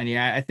taking Sutton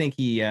here. I think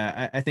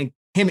I think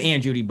him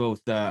and Judy both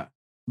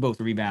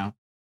rebound.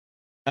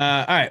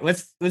 All right,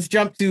 let's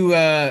jump to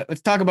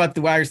let's talk about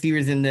the wide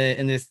receivers in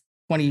this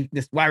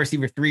wide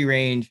receiver 3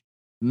 range.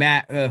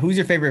 Matt, who's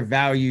your favorite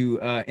value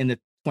in the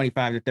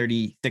 25 to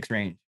 36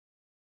 range?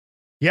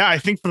 Yeah, I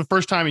think for the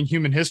first time in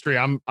human history,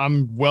 I'm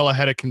well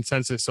ahead of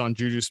consensus on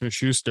Juju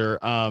Smith-Schuster.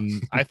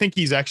 I think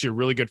he's actually a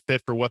really good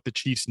fit for what the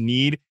Chiefs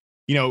need.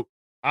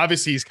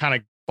 Obviously he's kind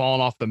of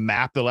fallen off the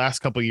map the last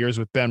couple of years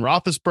with Ben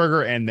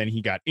Roethlisberger, and then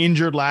he got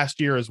injured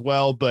last year as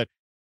well. But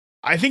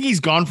I think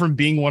he's gone from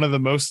being one of the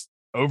most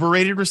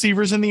overrated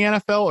receivers in the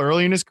NFL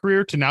early in his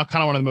career to now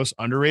kind of one of the most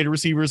underrated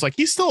receivers. Like,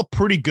 he's still a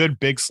pretty good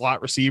big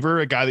slot receiver,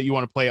 a guy that you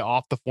want to play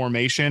off the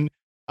formation.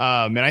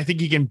 And I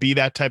think he can be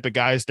that type of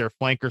guy as their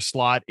flanker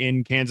slot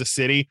in Kansas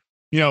City.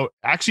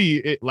 Last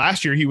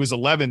year he was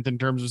 11th in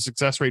terms of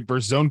success rate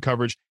versus zone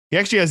coverage. He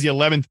actually has the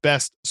 11th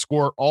best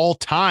score all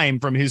time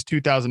from his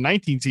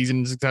 2019 season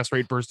in success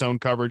rate versus zone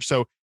coverage.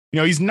 So,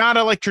 he's not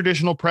a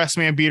traditional press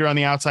man beater on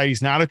the outside.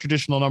 He's not a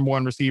traditional number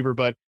one receiver,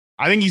 but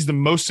I think he's the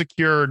most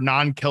secure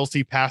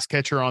non-Kelsey pass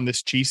catcher on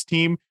this Chiefs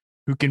team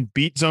who can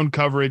beat zone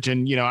coverage.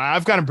 And,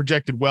 I've got him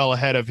projected well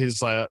ahead of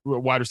his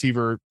wide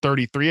receiver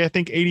 33, I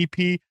think,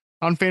 ADP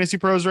on Fantasy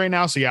Pros right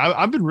now. So yeah,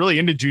 I've been really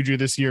into Juju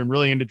this year and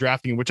really into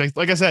drafting him, which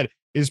like I said,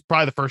 is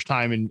probably the first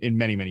time in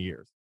many, many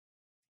years.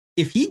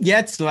 If he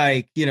gets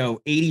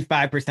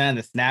 85% of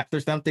the snaps or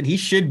something, he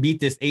should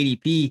beat this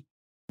ADP.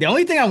 The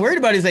only thing I'm worried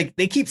about is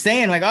they keep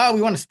saying oh,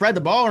 we want to spread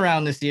the ball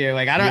around this year.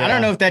 I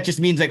don't know if that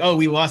just means oh,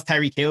 we lost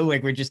Tyreek Hill.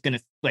 We're just going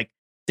to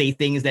say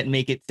things that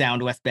make it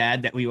sound less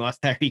bad that we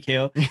lost Tyreek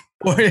Hill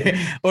or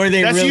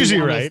they that's really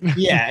usually right.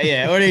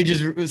 Yeah. Or they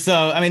just,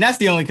 so, I mean, that's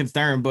the only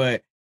concern,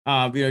 but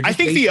I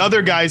think the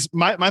other guys,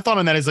 my thought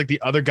on that is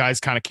the other guys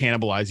kind of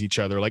cannibalize each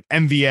other, like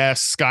MVS,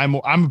 Sky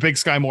Moore. I'm a big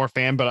Sky Moore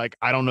fan, but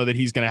I don't know that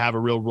he's going to have a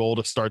real role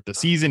to start the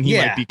season. He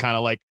might be kind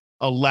of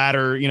a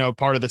latter,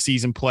 part of the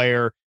season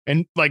player.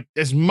 And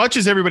as much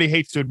as everybody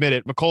hates to admit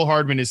it, McCole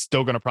Hardman is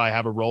still going to probably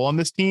have a role on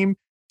this team.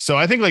 So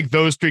I think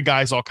those three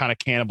guys all kind of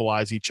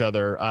cannibalize each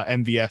other,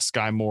 MVS,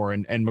 Sky Moore,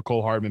 and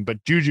McCole Hardman.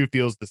 But Juju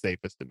feels the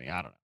safest to me.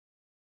 I don't know.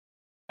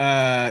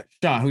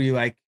 Sean, who do you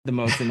like the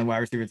most in the wide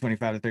receiver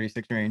 25 to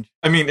 36 range?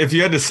 I mean, if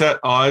you had to set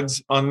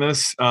odds on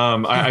this,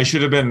 I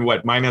should have been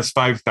minus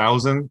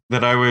 5,000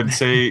 that I would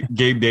say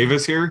Gabe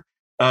Davis here.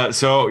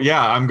 So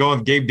yeah, I'm going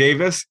with Gabe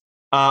Davis.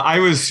 I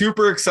was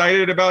super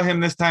excited about him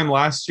this time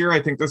last year.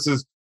 I think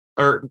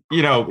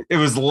it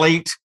was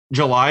late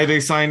July they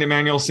signed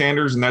Emmanuel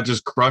Sanders, and that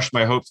just crushed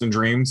my hopes and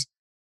dreams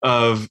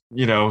of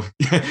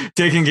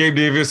taking Gabe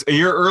Davis a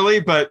year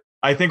early. But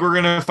I think we're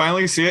gonna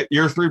finally see it.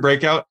 Year 3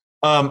 breakout.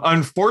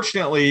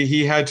 Unfortunately,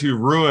 he had to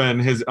ruin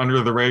his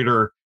under the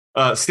radar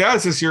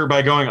status this year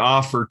by going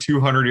off for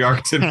 200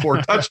 yards and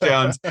 4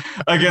 touchdowns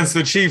against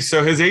the Chiefs.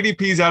 So his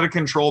ADP is out of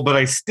control, but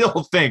I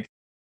still think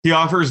he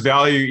offers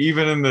value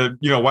even in the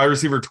wide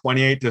receiver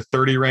 28 to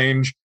 30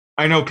 range.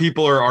 I know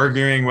people are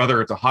arguing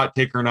whether it's a hot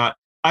take or not.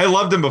 I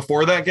loved him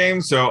before that game,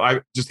 so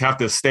I just have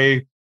to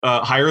stay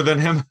higher than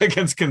him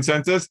against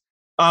consensus.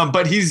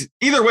 But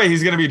either way,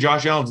 he's going to be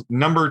Josh Allen's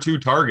number 2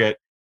 target.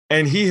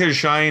 And he has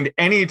shined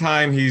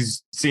anytime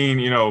he's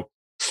seen,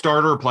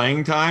 starter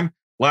playing time.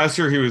 Last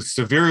year, he was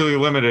severely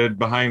limited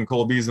behind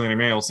Cole Beasley and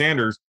Emmanuel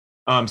Sanders.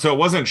 So it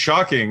wasn't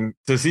shocking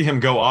to see him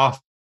go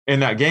off in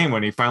that game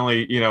when he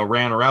finally,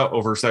 ran a route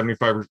over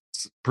 75%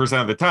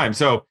 of the time.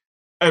 So,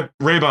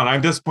 Raybon,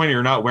 I'm disappointed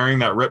you're not wearing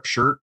that ripped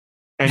shirt.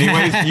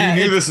 Anyways, you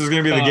knew this was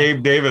going to be the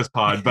Gabe Davis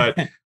pod. But,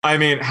 I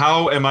mean,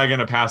 how am I going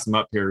to pass him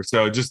up here?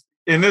 So just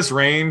in this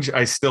range,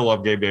 I still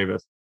love Gabe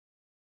Davis.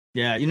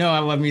 Yeah, I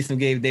love me some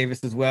Gabe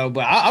Davis as well,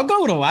 but I'll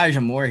go with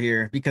Elijah Moore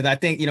here because I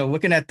think,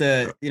 looking at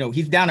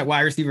he's down at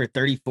wide receiver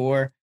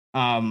 34.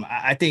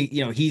 I think,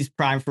 he's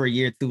primed for a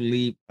year 2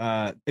 leap.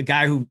 A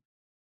guy who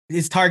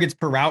his targets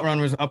per route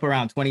run was up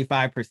around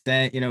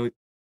 25%. You know,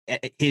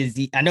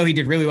 I know he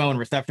did really well in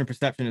reception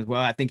perception as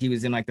well. I think he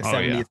was in like the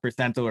 70th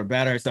percentile or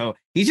better. So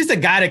he's just a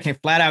guy that can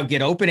flat out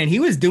get open, and he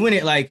was doing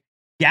it like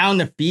down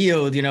the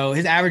field. You know,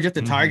 his average at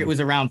the target was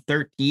around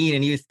 13,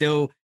 and he was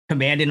still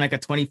commanding like a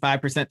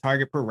 25%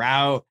 target per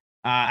route.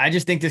 I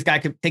just think this guy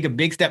could take a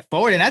big step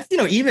forward, and that's, you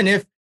know, even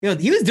if, you know,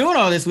 he was doing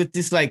all this with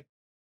just like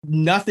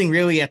nothing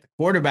really at the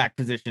quarterback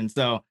position.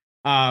 So,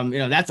 you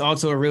know, that's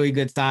also a really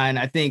good sign.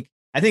 I think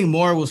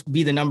Moore will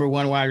be the number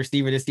one wide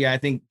receiver this year. I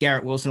think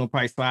Garrett Wilson will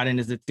probably slot in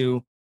as the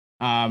 2,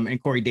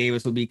 and Corey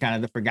Davis will be kind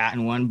of the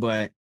forgotten one.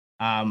 But,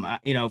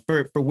 you know,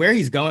 for where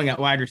he's going at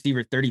wide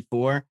receiver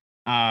 34,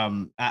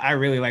 I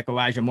really like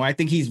Elijah Moore. I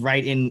think he's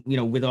right in, you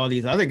know, with all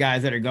these other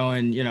guys that are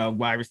going, you know,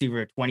 wide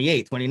receiver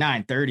 28,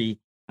 29, 30.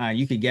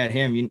 You could get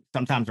him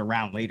sometimes a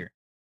round later.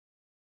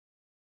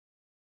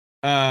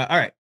 All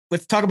right,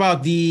 let's talk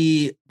about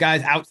the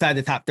guys outside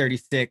the top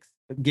 36.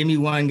 Give me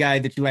one guy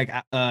that you like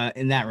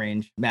in that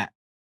range, Matt.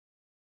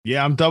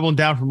 Yeah, I'm doubling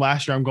down from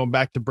last year. I'm going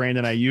back to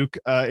Brandon Ayuk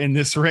in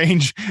this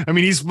range. I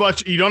mean,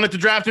 you don't have to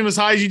draft him as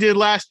high as you did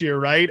last year,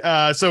 right?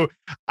 So,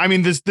 I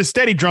mean, the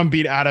steady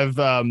drumbeat out of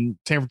San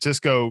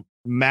Francisco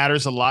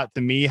matters a lot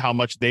to me, how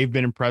much they've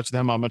been impressed with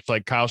him, how much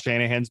like Kyle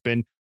Shanahan's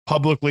been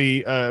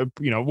publicly,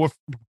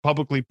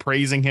 publicly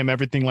praising him,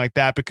 everything like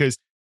that, because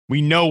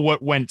we know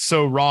what went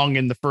so wrong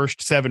in the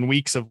first 7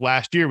 weeks of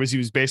last year was he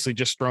was basically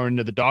just thrown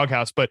into the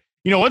doghouse. But,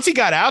 you know, once he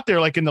got out there,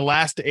 like in the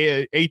last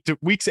 8 to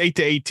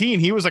 18,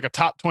 he was like a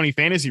top 20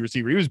 fantasy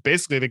receiver. He was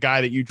basically the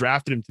guy that you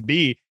drafted him to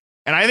be.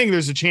 And I think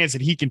there's a chance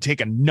that he can take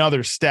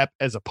another step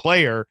as a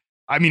player.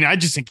 I mean, I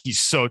just think he's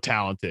so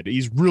talented.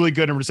 He's really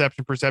good in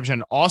reception perception,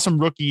 an awesome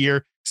rookie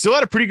year. Still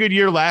had a pretty good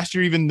year last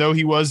year, even though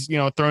he was, you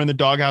know, thrown in the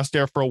doghouse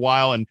there for a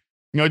while. And,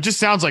 you know, it just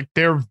sounds like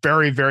they're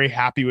very, very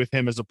happy with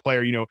him as a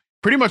player, you know,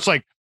 pretty much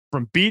like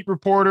from beat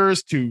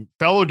reporters to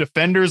fellow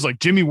defenders, like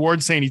Jimmy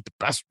Ward saying he's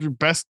the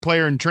best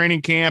player in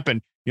training camp,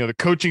 and, you know, the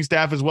coaching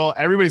staff as well.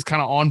 Everybody's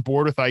kind of on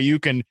board with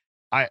Ayuk. And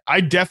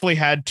I definitely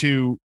had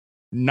to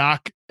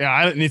knock,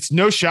 and it's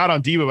no shot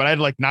on Debo, but I had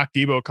to like knock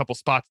Debo a couple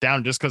spots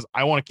down just because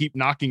I want to keep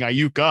knocking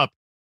Ayuk up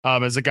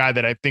as a guy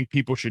that I think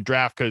people should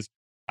draft, because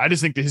I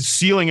just think that his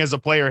ceiling as a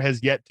player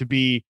has yet to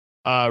be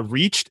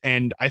reached.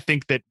 And I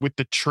think that with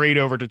the trade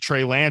over to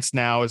Trey Lance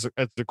now as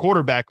the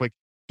quarterback, like,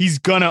 he's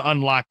going to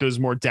unlock those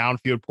more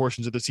downfield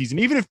portions of the season,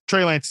 even if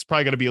Trey Lance is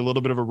probably going to be a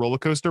little bit of a roller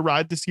coaster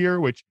ride this year,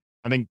 which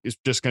I think is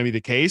just going to be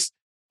the case.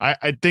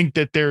 I think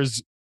that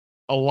there's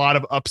a lot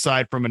of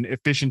upside from an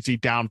efficiency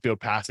downfield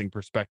passing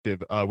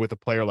perspective with a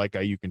player like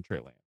Ayuk and Trey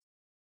Lance.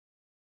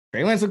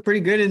 Trey Lance looked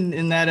pretty good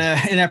in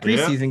that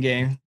preseason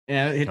game.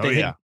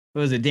 Yeah,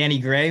 what was it, Danny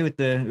Gray with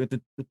the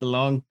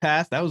long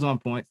pass? That was on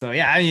point. So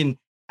yeah, I mean,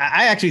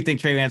 I actually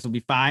think Trey Lance will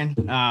be fine.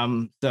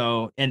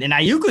 So and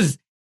Ayuk was,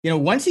 you know,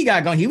 once he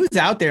got going, he was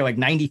out there like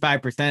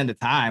 95% of the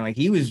time. Like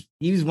he was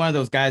one of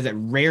those guys that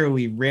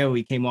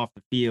rarely came off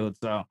the field.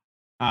 So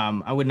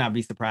I would not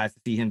be surprised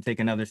to see him take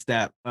another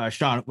step.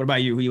 Sean, what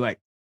about you? Who you like?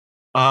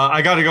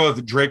 I got to go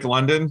with Drake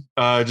London,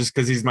 just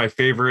because he's my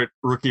favorite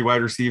rookie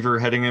wide receiver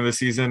heading into the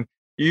season.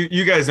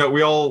 You guys know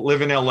we all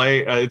live in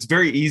LA. It's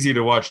very easy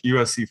to watch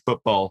USC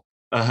football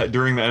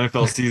during the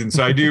NFL season.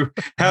 So I do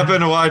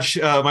happen to watch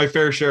my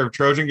fair share of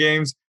Trojan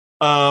games.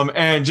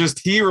 And just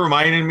he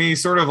reminded me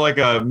sort of like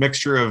a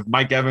mixture of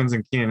Mike Evans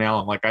and Keenan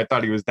Allen. Like I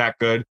thought he was that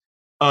good.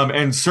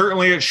 And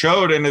certainly it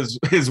showed in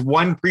his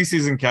one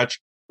preseason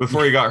catch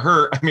before he got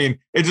hurt. I mean,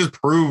 it just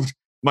proved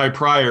my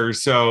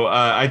priors. So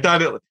I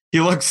thought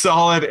he looked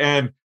solid.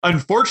 And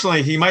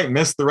unfortunately, he might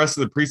miss the rest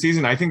of the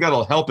preseason. I think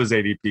that'll help his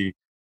ADP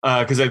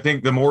because I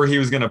think the more he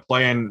was going to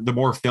play and the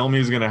more film he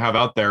was going to have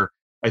out there,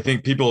 I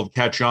think people would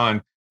catch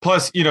on.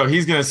 Plus, you know,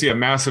 he's going to see a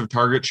massive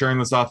target share in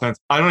this offense.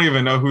 I don't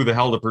even know who the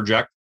hell to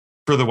project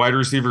for the wide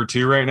receiver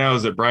 2 right now.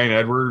 Is it Brian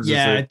Edwards?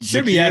 Yeah, it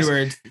should be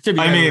Edwards.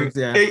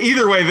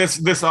 Either way,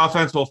 this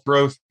offense will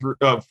flow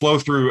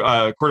through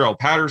Cordell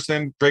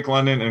Patterson, Drake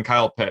London, and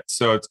Kyle Pitts.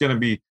 So it's going to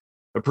be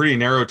a pretty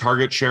narrow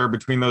target share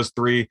between those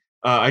 3.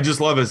 I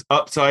just love his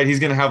upside. He's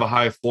going to have a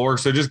high floor.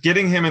 So just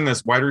getting him in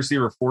this wide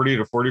receiver 40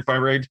 to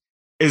 45 range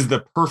is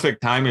the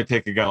perfect time to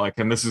take a guy like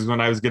him. This is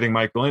when I was getting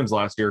Mike Williams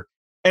last year.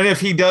 And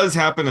if he does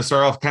happen to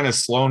start off kind of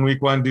slow in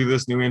week 1 due to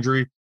this new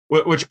injury,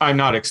 which I'm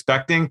not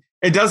expecting,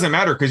 it doesn't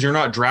matter because you're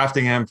not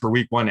drafting him for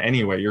week 1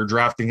 anyway. You're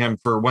drafting him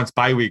for once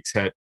bye weeks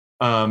hit,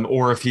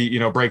 or if he, you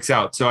know, breaks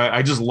out. So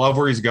I just love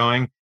where he's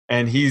going,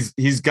 and he's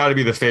got to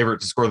be the favorite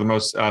to score the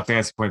most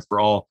fantasy points for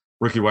all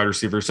rookie wide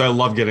receivers. So I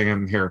love getting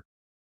him here.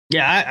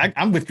 Yeah,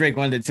 I'm with Drake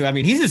London too. I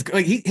mean, his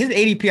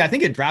ADP, I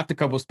think it dropped a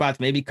couple spots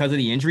maybe because of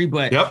the injury,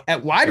 but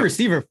at wide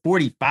receiver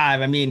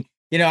 45, I mean,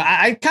 you know,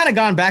 I kind of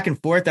gone back and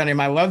forth on him.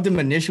 I loved him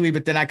initially,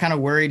 but then I kind of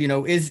worried, you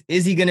know, is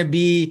he going to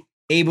be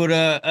able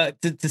to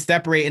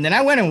separate? And then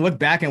I went and looked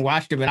back and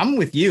watched him, and I'm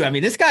with you. I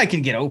mean, this guy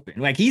can get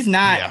open. Like he's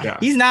not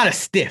a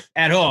stiff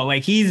at all.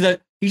 Like he's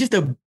just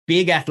a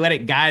big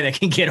athletic guy that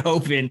can get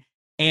open.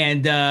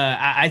 And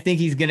I think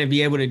he's going to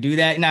be able to do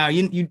that. Now,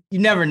 you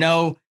never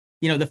know.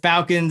 You know, the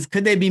Falcons,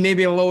 could they be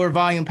maybe a lower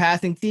volume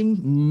passing team?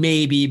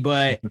 Maybe,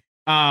 but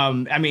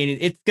I mean,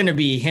 it's going to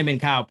be him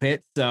and Kyle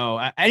Pitts. So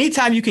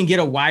anytime you can get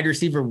a wide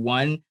receiver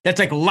one that's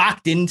like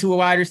locked into a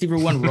wide receiver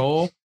one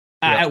role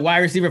at wide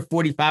receiver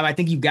 45, I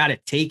think you got to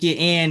take it.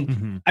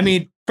 And I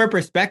mean, for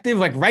perspective,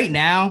 like right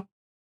now,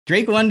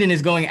 Drake London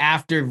is going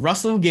after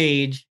Russell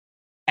Gage,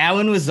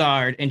 Allen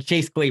Lazard, and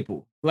Chase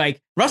Claypool.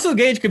 Like Russell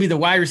Gage could be the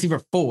wide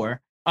receiver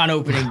 4 on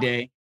opening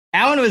day.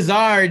 Allen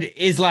Lazard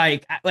is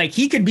like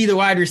he could be the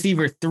wide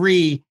receiver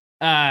 3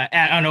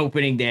 on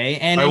opening day.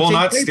 And I will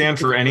not stand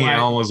for any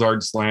Allen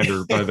Lazard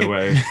slander, by the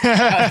way.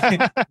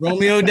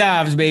 Romeo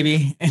Dobbs,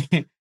 baby.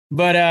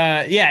 But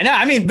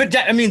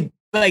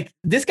like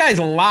this guy's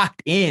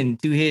locked in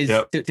to his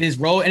to his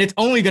role, and it's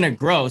only gonna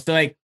grow. So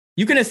like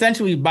you can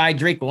essentially buy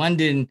Drake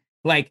London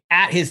like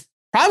at his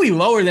probably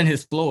lower than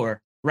his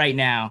floor right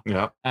now.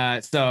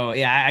 So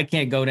I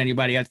can't go to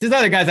anybody else. There's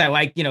other guys I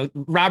like,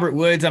 Robert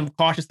Woods. I'm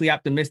cautiously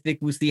optimistic.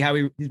 We'll see how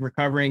he's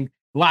recovering.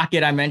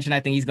 Lockett, I mentioned, I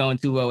think he's going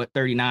too low at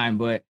 39,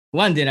 but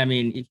London, I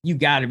mean, he's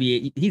got to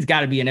be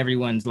in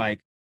everyone's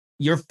like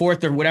your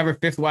 4th or whatever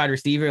 5th wide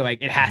receiver.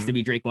 Like it has to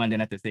be Drake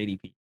London at this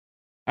ADP.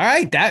 All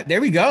right,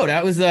 there we go.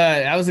 That was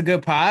a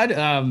good pod.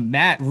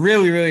 Matt,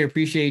 really, really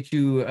appreciate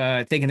you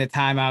taking the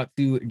time out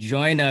to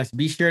join us.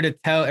 Be sure to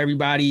tell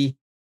everybody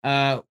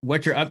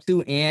what you're up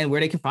to and where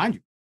they can find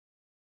you.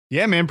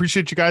 Yeah, man.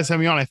 Appreciate you guys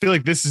having me on. I feel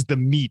like this is the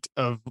meat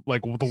of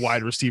like the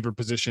wide receiver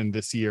position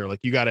this year.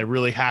 Like you got to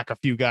really hack a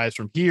few guys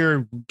from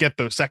here, get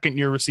those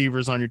 2nd-year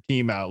receivers on your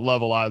team out.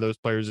 Love a lot of those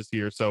players this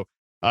year. So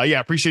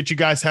appreciate you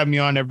guys having me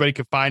on. Everybody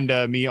can find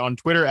me on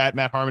Twitter at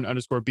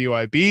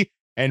 @MattHarmon_BYB.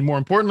 And more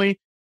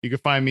importantly, you can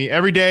find me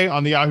every day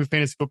on the Yahoo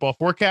Fantasy Football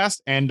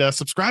Forecast and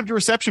subscribe to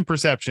Reception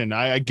Perception.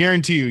 I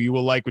guarantee you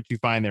will like what you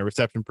find there.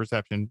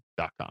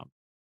 ReceptionPerception.com.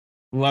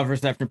 Love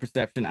Reception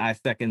Perception. I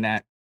second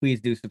that. Please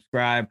do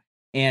subscribe.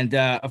 And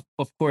of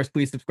course,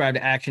 please subscribe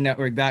to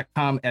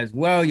actionnetwork.com as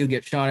well. You'll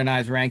get Sean and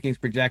I's rankings,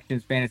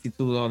 projections, fantasy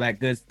tools, all that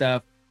good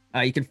stuff.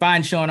 You can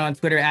find Sean on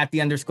Twitter at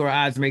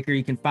 @_oddsmaker.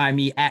 You can find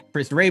me at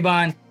Chris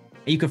Raybon. And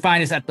you can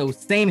find us at those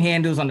same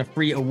handles on the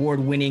free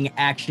award-winning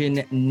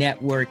Action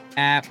Network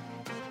app.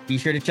 Be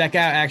sure to check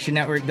out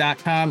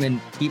actionnetwork.com and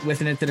keep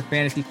listening to the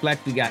Fantasy Flex.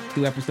 We got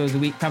 2 episodes a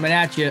week coming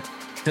at you.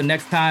 Till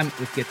next time,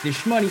 let's get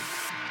this money.